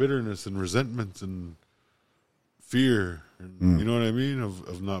focused on bitterness and resentment and fear, and, you know what I mean,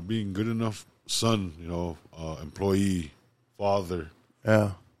 of not being good enough son, you know, employee, father,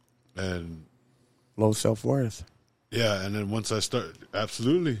 and low self-worth. Yeah, and then once I started,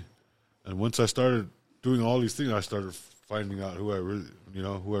 absolutely, and once I started doing all these things, I started finding out who I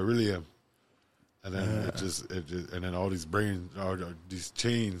really am. And then and then all these these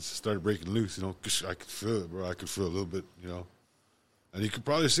chains started breaking loose. You know, I could feel it, bro. I could feel a little bit, you know. And you could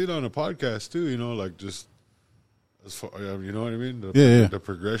probably see it on the podcast too. You know, like just as far, you know what I mean? The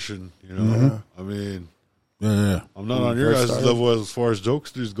progression. You know, I mean. Yeah. I'm not on your guys' level as far as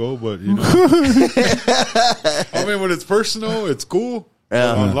jokesters go, but you know, I mean, when it's personal, it's cool.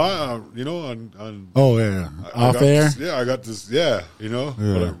 Yeah. Online, you know, on off air. I got this. Yeah, you know,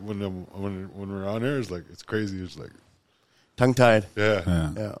 Yeah. when we're on air, it's like it's crazy. It's like Tongue tied.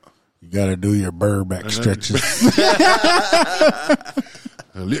 yeah. You got to do your burr back And then- stretches.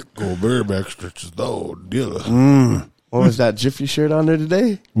 Let go bareback stretches, though, dealer. What was that Jiffy shirt on there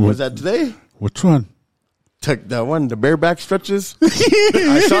today? Was that today? Which one? took that one, the bareback stretches.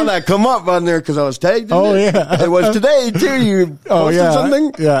 I saw that come up on there because I was tagged in it. Yeah. It was today, too. You posted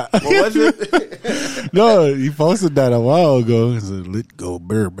something? Yeah. What was it? No, he posted that a while ago. He said, let go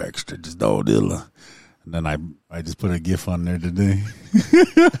bareback stretches, no dealer. And then I just put a GIF on there today.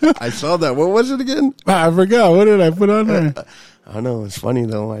 I saw that. What was it again? I forgot. What did I put on there? I don't know. It's funny,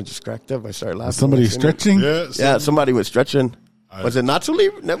 though. I just cracked up. I started laughing. Was somebody stretching? Yeah, somebody was stretching. Was it Nacho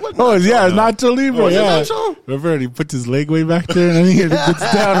Libre? Oh, yeah, it's Nacho Libre. Was it Yeah. Nacho? Remember, he puts his leg way back there, and then he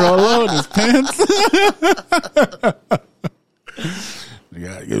gets down real low in his pants. You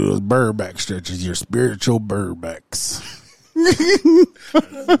gotta get those bareback stretches, your spiritual barebacks.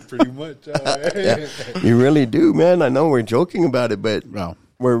 Pretty much. Yeah, you really do, man. I know we're joking about it, but Wow.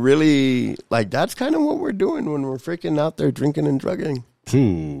 we're really, like, that's kind of what we're doing when we're freaking out there drinking and drugging.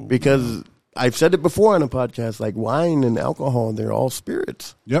 Because I've said it before on a podcast, like wine and alcohol, they're all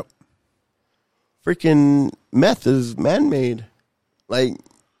spirits. Yep. Freaking meth is man-made. Like,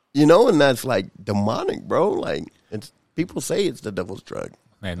 you know, and that's like demonic, bro. Like, it's people say it's the devil's drug.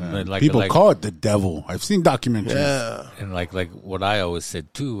 And like, People like, call it the devil. I've seen documentaries. Yeah. and like what I always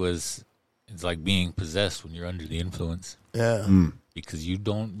said too was it's like being possessed when you're under the influence. Yeah. Because we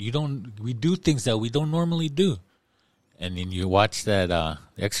do things that we don't normally do. And then you watch that The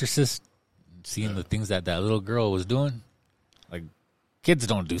Exorcist, seeing the things that little girl was doing. Like, kids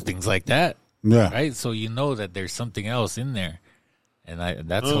don't do things like that. Yeah. Right? So you know that there's something else in there. And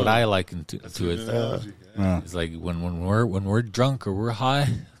that's what I liken to it. It's like when we're drunk or we're high,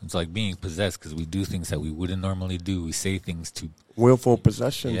 it's like being possessed because we do things that we wouldn't normally do. We say things to, Willful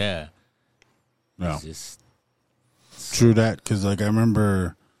possession. yeah. No. It's just, True that, because like I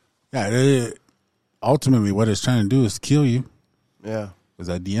remember, ultimately what it's trying to do is kill you. Yeah. Because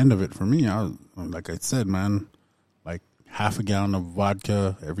at the end of it, for me, like I said, man, like half a gallon of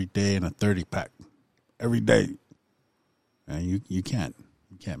vodka every day and a 30-pack every day, and you can't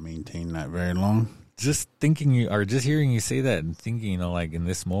maintain that very long. just thinking you or just hearing you say that and thinking, like in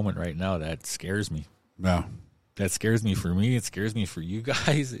this moment right now, that scares me. Yeah. That scares me for me. It scares me for you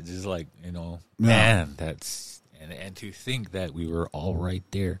guys. It's just like, man, that's, and to think that we were all right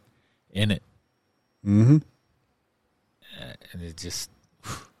there in it. Mm-hmm. And it just,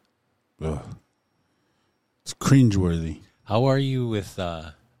 Ugh. It's cringeworthy. how are you with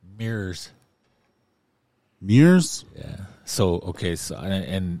mirrors? Mirrors? Yeah. So, okay. So,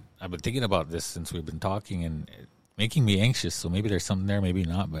 and I've been thinking about this since we've been talking and it making me anxious. So maybe there's something there, maybe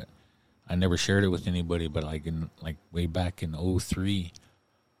not, but I never shared it with anybody, but like way back in 2003,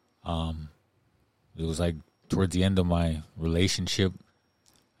 it was like towards the end of my relationship,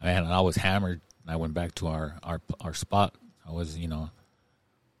 and I was hammered. I went back to our spot. I was,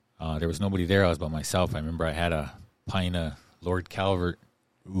 there was nobody there. I was by myself. I remember I had a pint of Lord Calvert.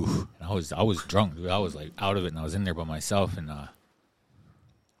 Ooh, and I was drunk, dude. I was like out of it, and I was in there by myself. And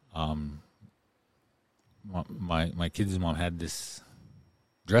my kids' mom had this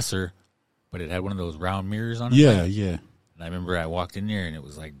dresser, but it had one of those round mirrors on it. Yeah, yeah. And I remember I walked in there, and it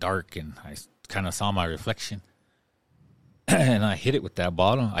was like dark, and I kind of saw my reflection, and I hit it with that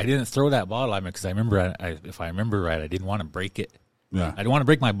bottle. I didn't throw that bottle. Because I remember, if I remember right, I didn't want to break it. Yeah. I didn't want to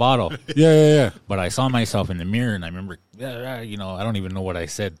break my bottle. Yeah. But I saw myself in the mirror, and I remember, I don't even know what I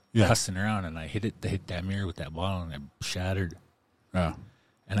said, Yeah. cussing around, and I hit that mirror with that bottle, and it shattered. Yeah.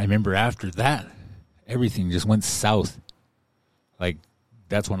 And I remember after that, everything just went south. Like,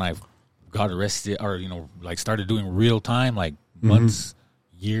 that's when I got arrested, or, started doing real time, like months,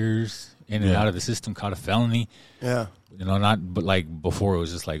 years in and out of the system, caught a felony. Yeah. But like before, it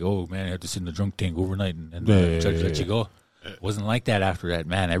was just like, oh, man, you have to sit in the drunk tank overnight, and the judge let you go. It wasn't like that after that,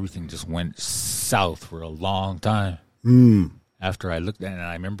 man. Everything just went south for a long time. After I looked at it, and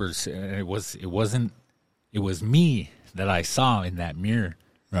I remember it was me that I saw in that mirror.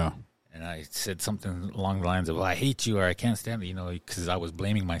 Yeah. And I said something along the lines of, I hate you, or I can't stand it, because I was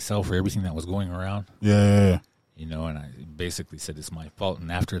blaming myself for everything that was going around. Yeah. And I basically said it's my fault.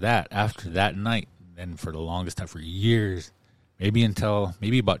 And after that night, then for the longest time, for years, maybe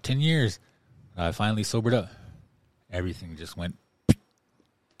about 10 years, I finally sobered up. Everything just went.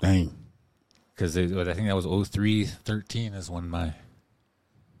 Dang. Because I think that was 2003, 13 is when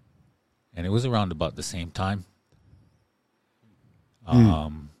and it was around about the same time.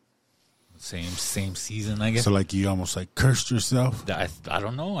 Same season, I guess. So like you almost like cursed yourself? I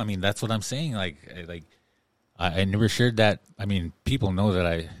don't know. I mean, that's what I'm saying. Like I never shared that. I mean, people know that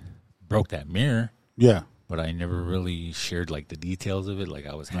I broke that mirror. Yeah. But I never really shared like the details of it. Like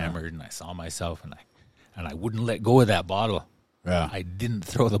I was hammered and I saw myself and I wouldn't let go of that bottle. Yeah. I didn't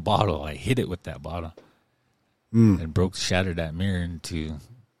throw the bottle. I hit it with that bottle and shattered that mirror into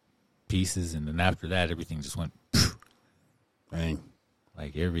pieces, and then after that, everything just went. Bang.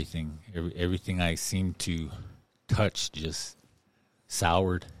 Like everything I seemed to touch just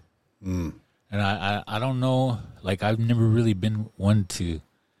soured. And I don't know, like I've never really been one to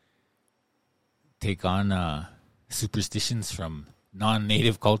take on superstitions from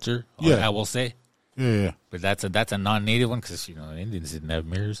non-native culture. Yeah. I will say, Yeah. but that's a non-native one because Indians didn't have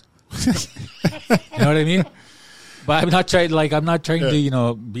mirrors. You know what I mean? But I'm not trying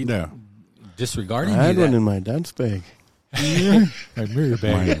to be disregarding. I had that. one in my dance bag. My mirror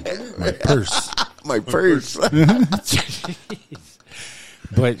bag. My purse. My purse.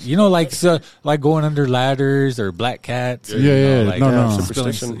 But like going under ladders or black cats. Or, No.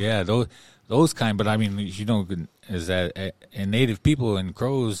 Superstition. Yeah, those kind. But I mean, is that and native people and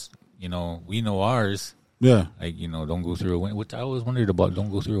crows? We know ours. Yeah. Like don't go through a window. Which I always wondered about.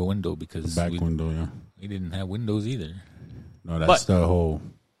 Don't go through a window because Back window, yeah. we didn't have windows either. No, that's the whole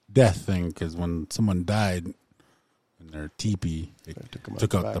death thing. Because when someone died in their teepee, they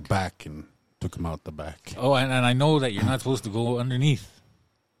took out the back and took them out the back. Oh, and I know that you're not supposed to go underneath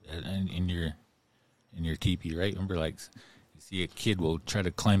in your teepee, right? Remember, like you see a kid will try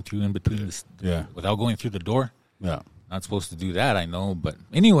to climb through in between without going through the door. Yeah. Not supposed to do that, I know. But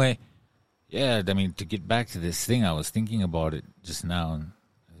anyway, yeah, I mean, to get back to this thing, I was thinking about it just now, and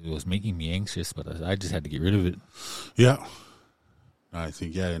it was making me anxious, but I just had to get rid of it. Yeah. I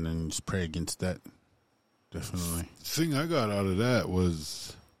think, and then just pray against that. Definitely. The thing I got out of that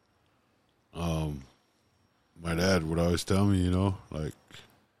was, my dad would always tell me, like,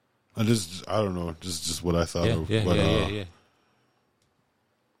 I don't know, just what I thought of. Yeah.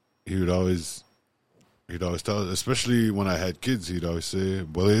 He would always tell us, especially when I had kids, he'd always say,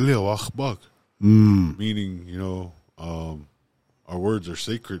 "Balele wachbak," meaning, our words are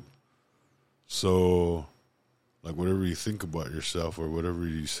sacred. So, like, whatever you think about yourself or whatever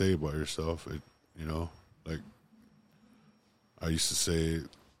you say about yourself, it, like, I used to say,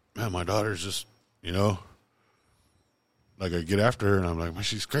 man, my daughter's just, like, I get after her and I'm like, man,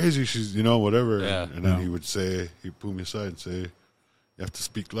 she's crazy. She's, whatever. Yeah. And then he'd pull me aside and say, you have to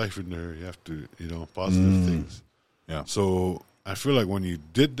speak life in there. You have to, positive things. Yeah. So I feel like when you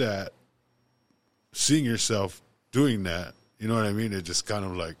did that, seeing yourself doing that, you know what I mean? It just kind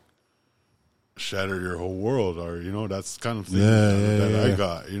of like shattered your whole world, or that's kind of thing that I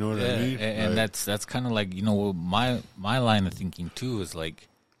got. You know what I mean? And like, that's kind of like my line of thinking too is like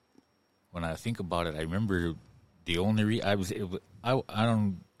when I think about it, I remember the only I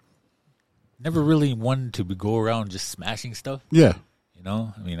don't never really wanted to go around just smashing stuff. Yeah.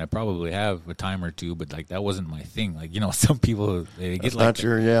 I mean, I probably have a time or two, but like that wasn't my thing. Like some people they get That's like not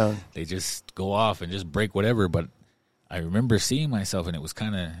your, they just go off and just break whatever. But I remember seeing myself, and it was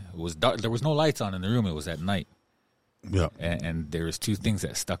dark. There was no lights on in the room. It was at night. Yeah. And there was two things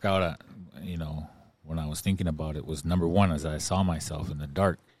that stuck out, when I was thinking about it. Was number one, as I saw myself in the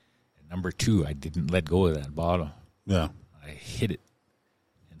dark. And number two, I didn't let go of that bottle. Yeah. I hit it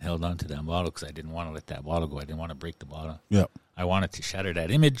and held on to that bottle because I didn't want to let that bottle go. I didn't want to break the bottle. Yeah. I wanted to shatter that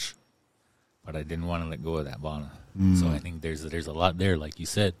image, but I didn't want to let go of that bottle. So I think there's a lot there, like you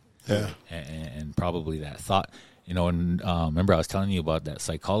said. Yeah. And probably that thought. And remember I was telling you about that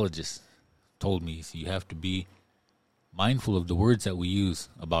psychologist told me, so you have to be mindful of the words that we use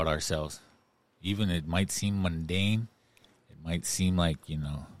about ourselves. Even it might seem mundane. It might seem like,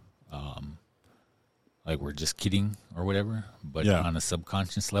 like we're just kidding or whatever. But on a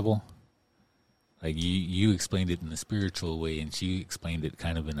subconscious level, like you explained it in a spiritual way, and she explained it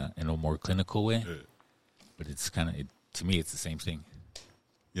kind of in a more clinical way. But it's kind of, to me, it's the same thing.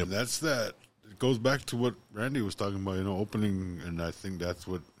 Yeah, that's that. It goes back to what Randy was talking about, opening, and I think that's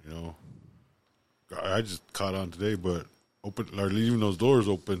what, I just caught on today, but leaving those doors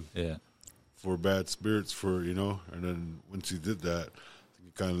open for bad spirits, and then once you did that,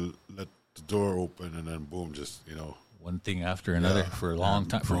 you kind of let the door open, and then boom, just, one thing after another for a long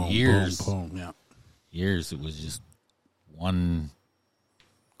time, for Boom, years. boom, boom. Yeah. Years, it was just one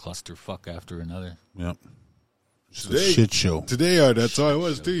clusterfuck after another. Yep. Today, shit show. Today, that's how I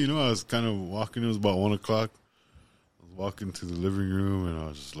was too. I was kind of walking. It was about 1:00. I was walking to the living room, and I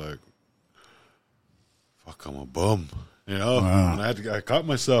was just like, "Fuck, I'm a bum," Wow. And I caught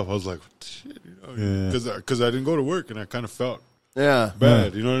myself. I was like, "Shit," because I didn't go to work, and I kind of felt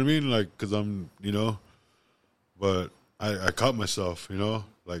bad. You know what I mean? Like, because I'm, but I caught myself.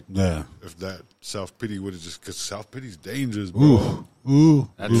 Like, if that self-pity would have just, because self-pity's dangerous, bro. Ooh.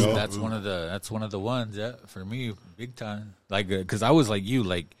 That's one of the ones, for me, big time. Like, because I was like you,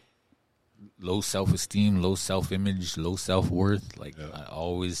 like, low self-esteem, low self-image, low self-worth. Like, I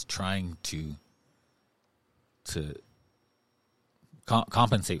always trying to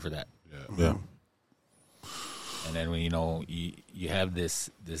compensate for that. Yeah. And then when you have this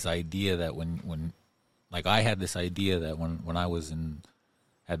idea that when like I had this idea that when I was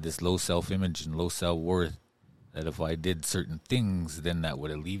had this low self-image and low self-worth, that if I did certain things, then that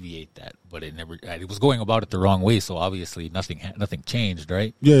would alleviate that. But it was going about it the wrong way. So obviously nothing changed,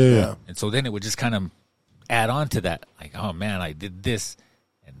 right? Yeah. And so then it would just kind of add on to that. Like, oh man, I did this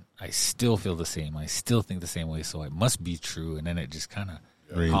and I still feel the same. I still think the same way. So it must be true. And then it just kind of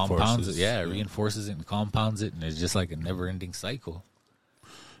compounds it. Yeah, it reinforces it and compounds it. And it's just like a never ending cycle.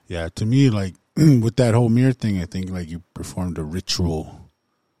 Yeah. To me, like with that whole mirror thing, I think like you performed a ritual.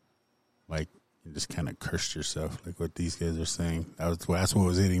 Like, you just kind of cursed yourself, like what these guys are saying. That's what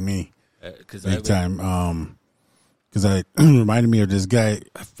was hitting me big time. Because I reminded me of this guy.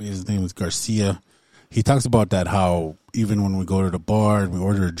 I forget his name was Garcia. He talks about that, how even when we go to the bar and we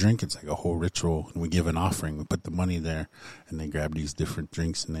order a drink, it's like a whole ritual. And we give an offering. We put the money there, and they grab these different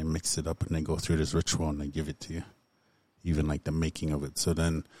drinks, and they mix it up, and they go through this ritual, and they give it to you. Even like the making of it. So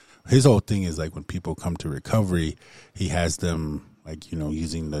then his whole thing is like when people come to recovery, he has them like,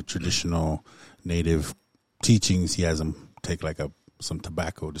 using the traditional native teachings. He has them take like some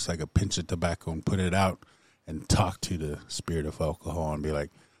tobacco, just like a pinch of tobacco, and put it out and talk to the spirit of alcohol and be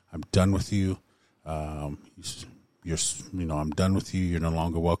like, I'm done with you. I'm done with you. You're no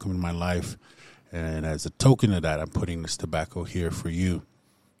longer welcome in my life. And as a token of that, I'm putting this tobacco here for you.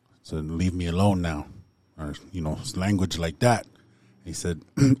 So leave me alone now. Or, language like that. He said,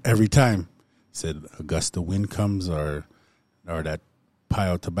 every time, he said, a gust of wind comes or that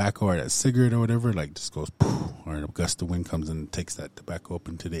pile of tobacco or that cigarette or whatever, like just goes poof, or a gust of wind comes and takes that tobacco up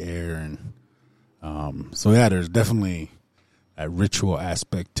into the air. And so, yeah, there's definitely a ritual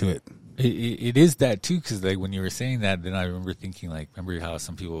aspect to it. It is that too, because like when you were saying that, then I remember thinking like, remember how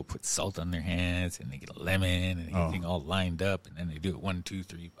some people put salt on their hands and they get a lemon and everything all lined up, and then they do it 1, 2,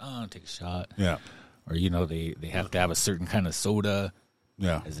 3, take a shot. Yeah. Or, they have to have a certain kind of soda.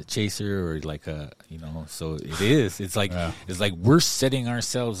 Yeah. As a chaser, or like so it is. It's like it's like we're setting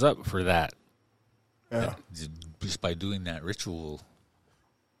ourselves up for that. Yeah. Just by doing that ritual.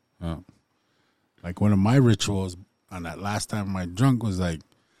 Yeah. Like one of my rituals on that last time I drunk was like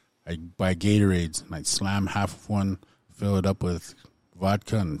I'd buy Gatorades and I'd slam half of one, fill it up with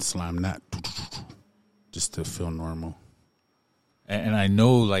vodka, and slam that just to feel normal. And I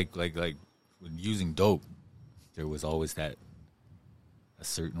know like when using dope, there was always a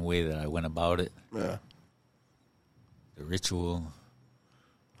certain way that I went about it. Yeah. The ritual.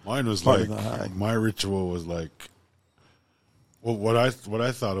 Mine was Part like, of the high. my ritual was like, well, what I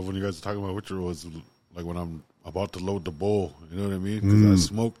thought of when you guys were talking about ritual was like when I'm about to load the bowl. You know what I mean? Because I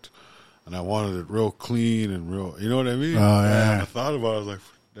smoked and I wanted it real clean and real. You know what I mean? Oh, yeah. And I thought about it. I was like,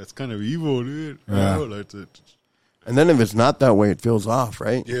 that's kind of evil, dude. Yeah. And then if it's not that way, it feels off,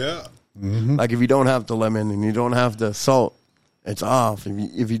 right? Yeah. Mm-hmm. Like if you don't have the lemon and you don't have the salt, it's off.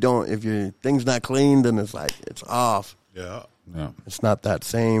 If your thing's not clean, then it's like it's off. Yeah. Yeah. It's not that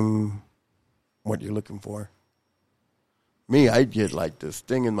same what you're looking for. Me, I get like this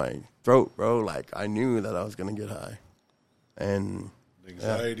thing in my throat, bro. Like I knew that I was gonna get high, and The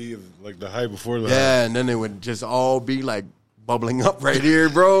anxiety of like the high before the yeah, and then it would just all be like bubbling up right here,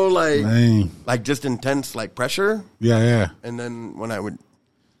 bro. Like Dang. like just intense like pressure, Yeah. and then when I would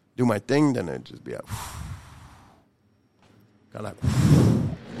do my thing, then it'd just be like kind of like,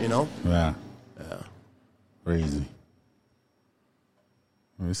 Yeah. yeah. Crazy.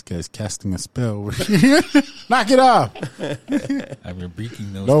 Well, this guy's casting a spell over here. Knock it off. I'm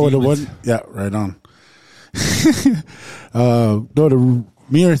rebuking those No, the demons. one. Yeah, right on. The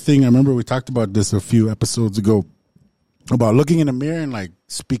mirror thing. I remember we talked about this a few episodes ago about looking in the mirror and like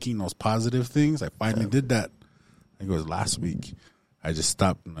speaking those positive things. I finally did that. I think it was last week. I just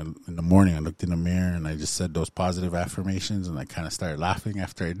stopped in the morning. I looked in the mirror and I just said those positive affirmations, and I kind of started laughing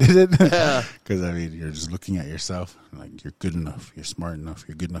after I did it. Because I mean, you're just looking at yourself and like you're good enough, you're smart enough,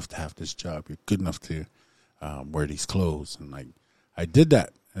 you're good enough to have this job, you're good enough to wear these clothes, and like I did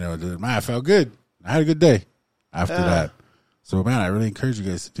that, and man, I felt good. I had a good day after that. So man, I really encourage you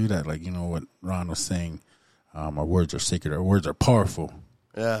guys to do that. Like what Ron was saying, our words are sacred. Our words are powerful.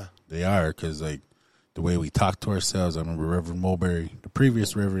 Yeah. They are, because like the way we talk to ourselves. I remember Reverend Mulberry, the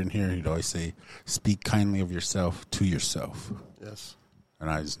previous reverend here, he'd always say, "Speak kindly of yourself to yourself." Yes. And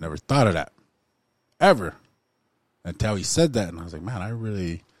I just never thought of that ever until he said that, and I was like, man,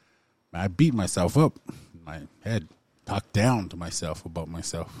 I beat myself up in my head, talked down to myself about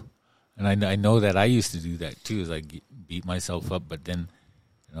myself. And I know that I used to do that too, is like beat myself up. But then,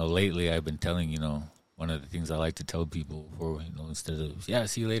 lately I've been telling, one of the things I like to tell people before, instead of,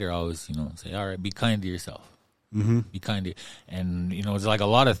 see you later, I always, say, all right, be kind to yourself. Be kind to, and it's like a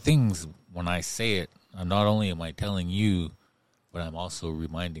lot of things when I say it. Not only am I telling you, but I'm also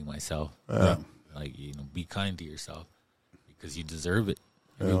reminding myself. Like be kind to yourself because you deserve it.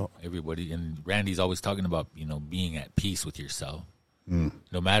 Everybody, and Randy's always talking about being at peace with yourself.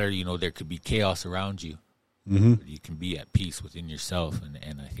 No matter there could be chaos around you, but you can be at peace within yourself,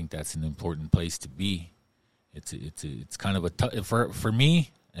 and I think that's an important place to be. It's kind of a tough for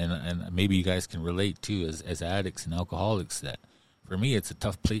me. And maybe you guys can relate too, as addicts and alcoholics. That for me, it's a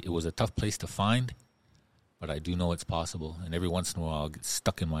tough place. It was a tough place to find, but I do know it's possible. And every once in a while, I'll get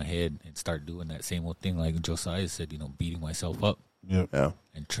stuck in my head and start doing that same old thing, like Josiah said. Beating myself up,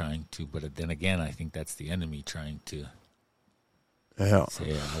 and trying to. But then again, I think that's the enemy trying to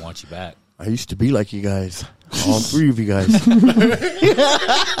say, "I want you back." I used to be like you guys, all three of you guys.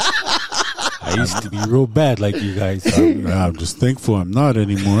 I used to be real bad like you guys. I'm just thankful I'm not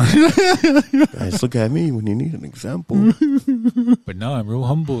anymore. Guys, look at me when you need an example. But now I'm real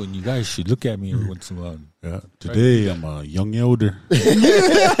humble, and you guys should look at me every once in a while. Yeah. Today I'm a young elder.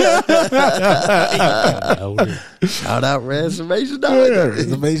 Shout out Reservation Dogs.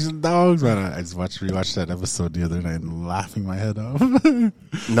 Reservation Dogs, man. I just rewatched that episode the other night and laughing my head off.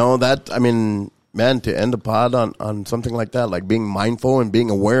 No, man, to end the pod on something like that, like being mindful and being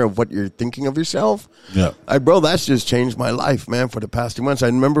aware of what you're thinking of yourself. Yeah. Bro, that's just changed my life, man, for the past 2 months. I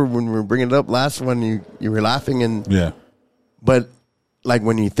remember when we were bringing it up last one, you were laughing. But like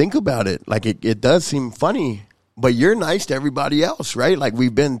when you think about it, like it does seem funny, but you're nice to everybody else, right? Like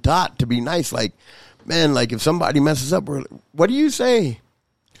we've been taught to be nice. Like, man, like if somebody messes up, what do you say?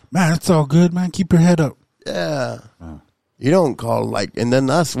 Man, it's all good, man. Keep your head up. Yeah. You don't call and then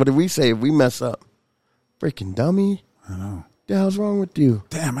us, what do we say if we mess up? Freaking dummy. I know. What the hell's wrong with you?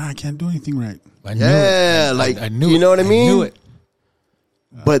 Damn, man, I can't do anything right. I knew it. I knew you know what I mean? I knew it.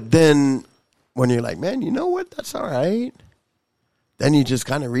 But then when you're like, man, you know what? That's all right. Then you just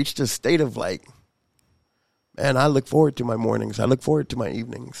kind of reach this state of like, man, I look forward to my mornings. I look forward to my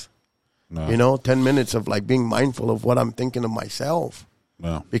evenings. No. 10 minutes of like being mindful of what I'm thinking of myself.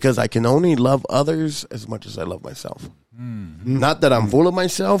 No. Because I can only love others as much as I love myself. Not that I'm full of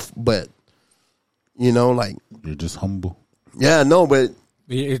myself, but, like. You're just humble. Yeah, no, but.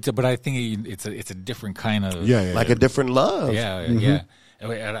 But I think it's a different kind of. A different love. Yeah.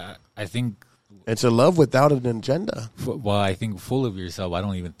 I think. It's a love without an agenda. Well, I think full of yourself, I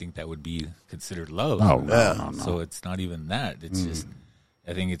don't even think that would be considered love. Oh, no. So it's not even that. It's just,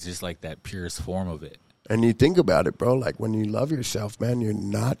 I think it's just like that purest form of it. And you think about it, bro, like when you love yourself, man, you're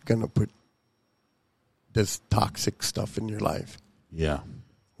not going to put this toxic stuff in your life. Yeah.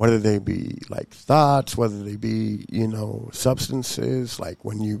 Whether they be like thoughts, whether they be, substances. Like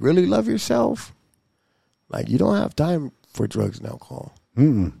when you really love yourself, like you don't have time for drugs and alcohol.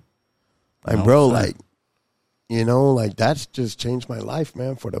 Like, No, bro, sir. like that's just changed my life,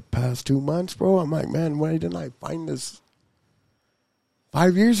 man, for the past 2 months, bro. I'm like, man, why didn't I find this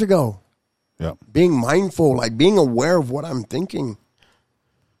 5 years ago? Yeah. Being mindful, like being aware of what I'm thinking.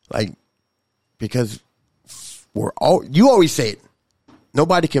 Like, because you always say it.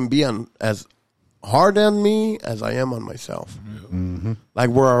 Nobody can be as hard on me as I am on myself. Like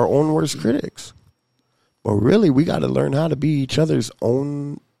we're our own worst critics. But really, we got to learn how to be each other's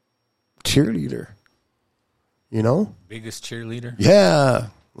own cheerleader. Biggest cheerleader? Yeah.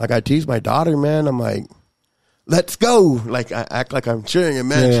 Like I tease my daughter, man. I'm like, let's go. Like I act like I'm cheering and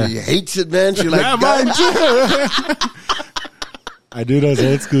man, Yeah. she hates it, man. She like, I do those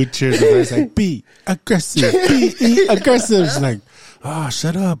old school cheers where it's like, be aggressive, be aggressive. She's like,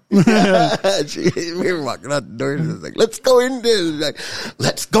 shut up. we were walking out the door and it's like, let's go Indians. Like,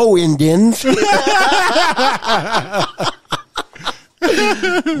 let's go Indians. But,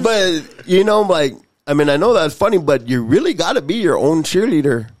 I know that's funny, but you really got to be your own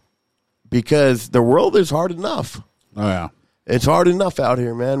cheerleader because the world is hard enough. Oh, yeah. It's hard enough out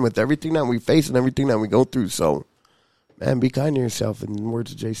here, man, with everything that we face and everything that we go through. So, man, be kind to yourself in the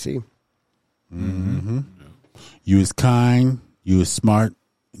words of JC. You is kind, you is smart,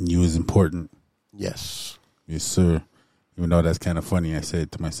 and you is important. Yes. Yes, sir. Even though that's kind of funny, I say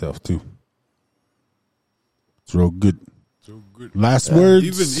it to myself, too. It's real good. So good. Last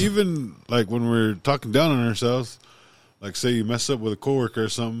words. Even like when we're talking down on ourselves, like say you mess up with a coworker or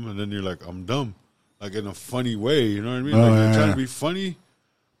something, and then you're like, I'm dumb. Like in a funny way, you know what I mean? Like you're trying to be funny,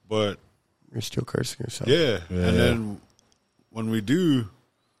 but You're still cursing yourself. yeah. And then when we do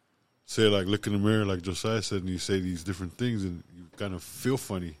say like look in the mirror, like Josiah said, and you say these different things, and you kind of feel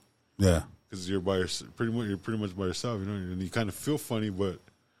funny Yeah. because you're pretty much by yourself, you know, and you kind of feel funny, but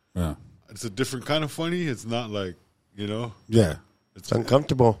Yeah. it's a different kind of funny. It's not like, Yeah. It's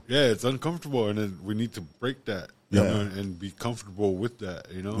uncomfortable. Yeah, it's uncomfortable, and then we need to break that. Yeah. You know, and be comfortable with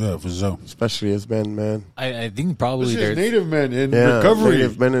that. You know. Yeah, for sure. Especially as men, man. I think probably This is there's native men in Yeah, recovery.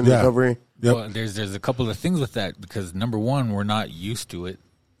 native men in Yeah. recovery. Yep. well, there's a couple of things with that because number one, we're not used to it.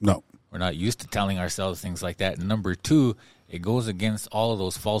 No. We're not used to telling ourselves things like that. And number two, it goes against all of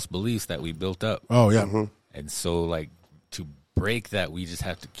those false beliefs that we built up. Oh, yeah. And so, like, to break that, we just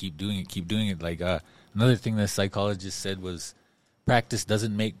have to keep doing it. Like, another thing that psychologist said was practice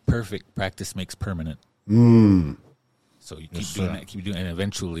doesn't make perfect, practice makes permanent. So you keep doing that, and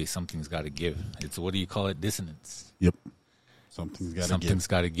eventually something's got to give. It's, what do you call it? Dissonance. Yep. Something's got to give. Something's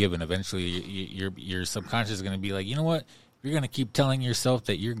got to give, and eventually your subconscious is going to be like, you know what? You're going to keep telling yourself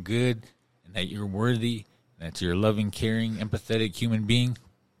that you're good and that you're worthy and that you're a loving, caring, empathetic human being.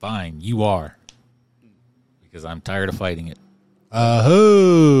 Fine, you are. Because I'm tired of fighting it.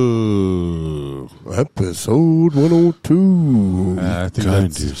 Episode 102. I think Kind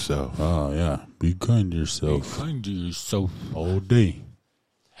that's to yourself. Oh, yeah. Be kind to Be yourself kind to yourself. all day.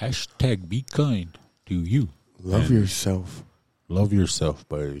 Hashtag be kind to you. Love yourself. Love yourself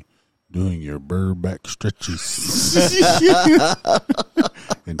by doing your burr back stretches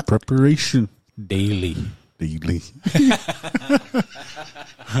in preparation Daily. daily.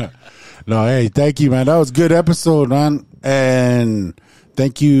 No, hey, thank you, man. That was a good episode, man. And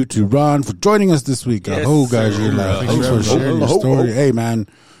thank you to Ron for joining us this week. Yes, Guys, sir. you're like, thanks for sharing your story. Hey, man,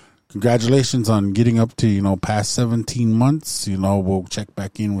 congratulations on getting up to, past 17 months. We'll check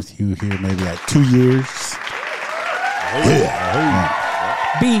back in with you here maybe at 2 years.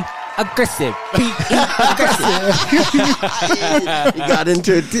 Be aggressive. Be aggressive. You got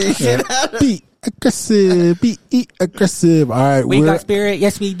into a t-shirt. Be aggressive. Be aggressive. All right. We got spirit.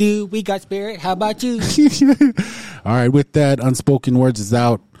 Yes, we do. We got spirit. How about you? All right. With that, Unspoken Words is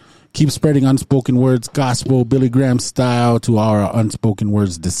out. Keep spreading unspoken words, gospel, Billy Graham style to our unspoken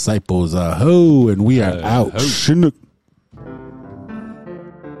words disciples. And we are out. Chinook.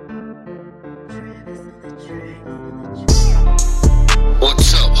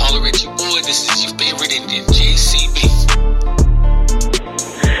 What's up? Holler at your boy. This is your favorite Indian, JCB.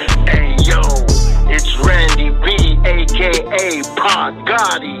 Hey yo, it's Randy B, aka Pa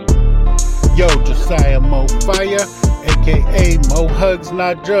Gotti. Yo, Josiah Mo Fire, a.k.a. Mo Hugs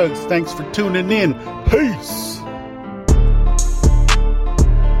Not Drugs. Thanks for tuning in. Peace.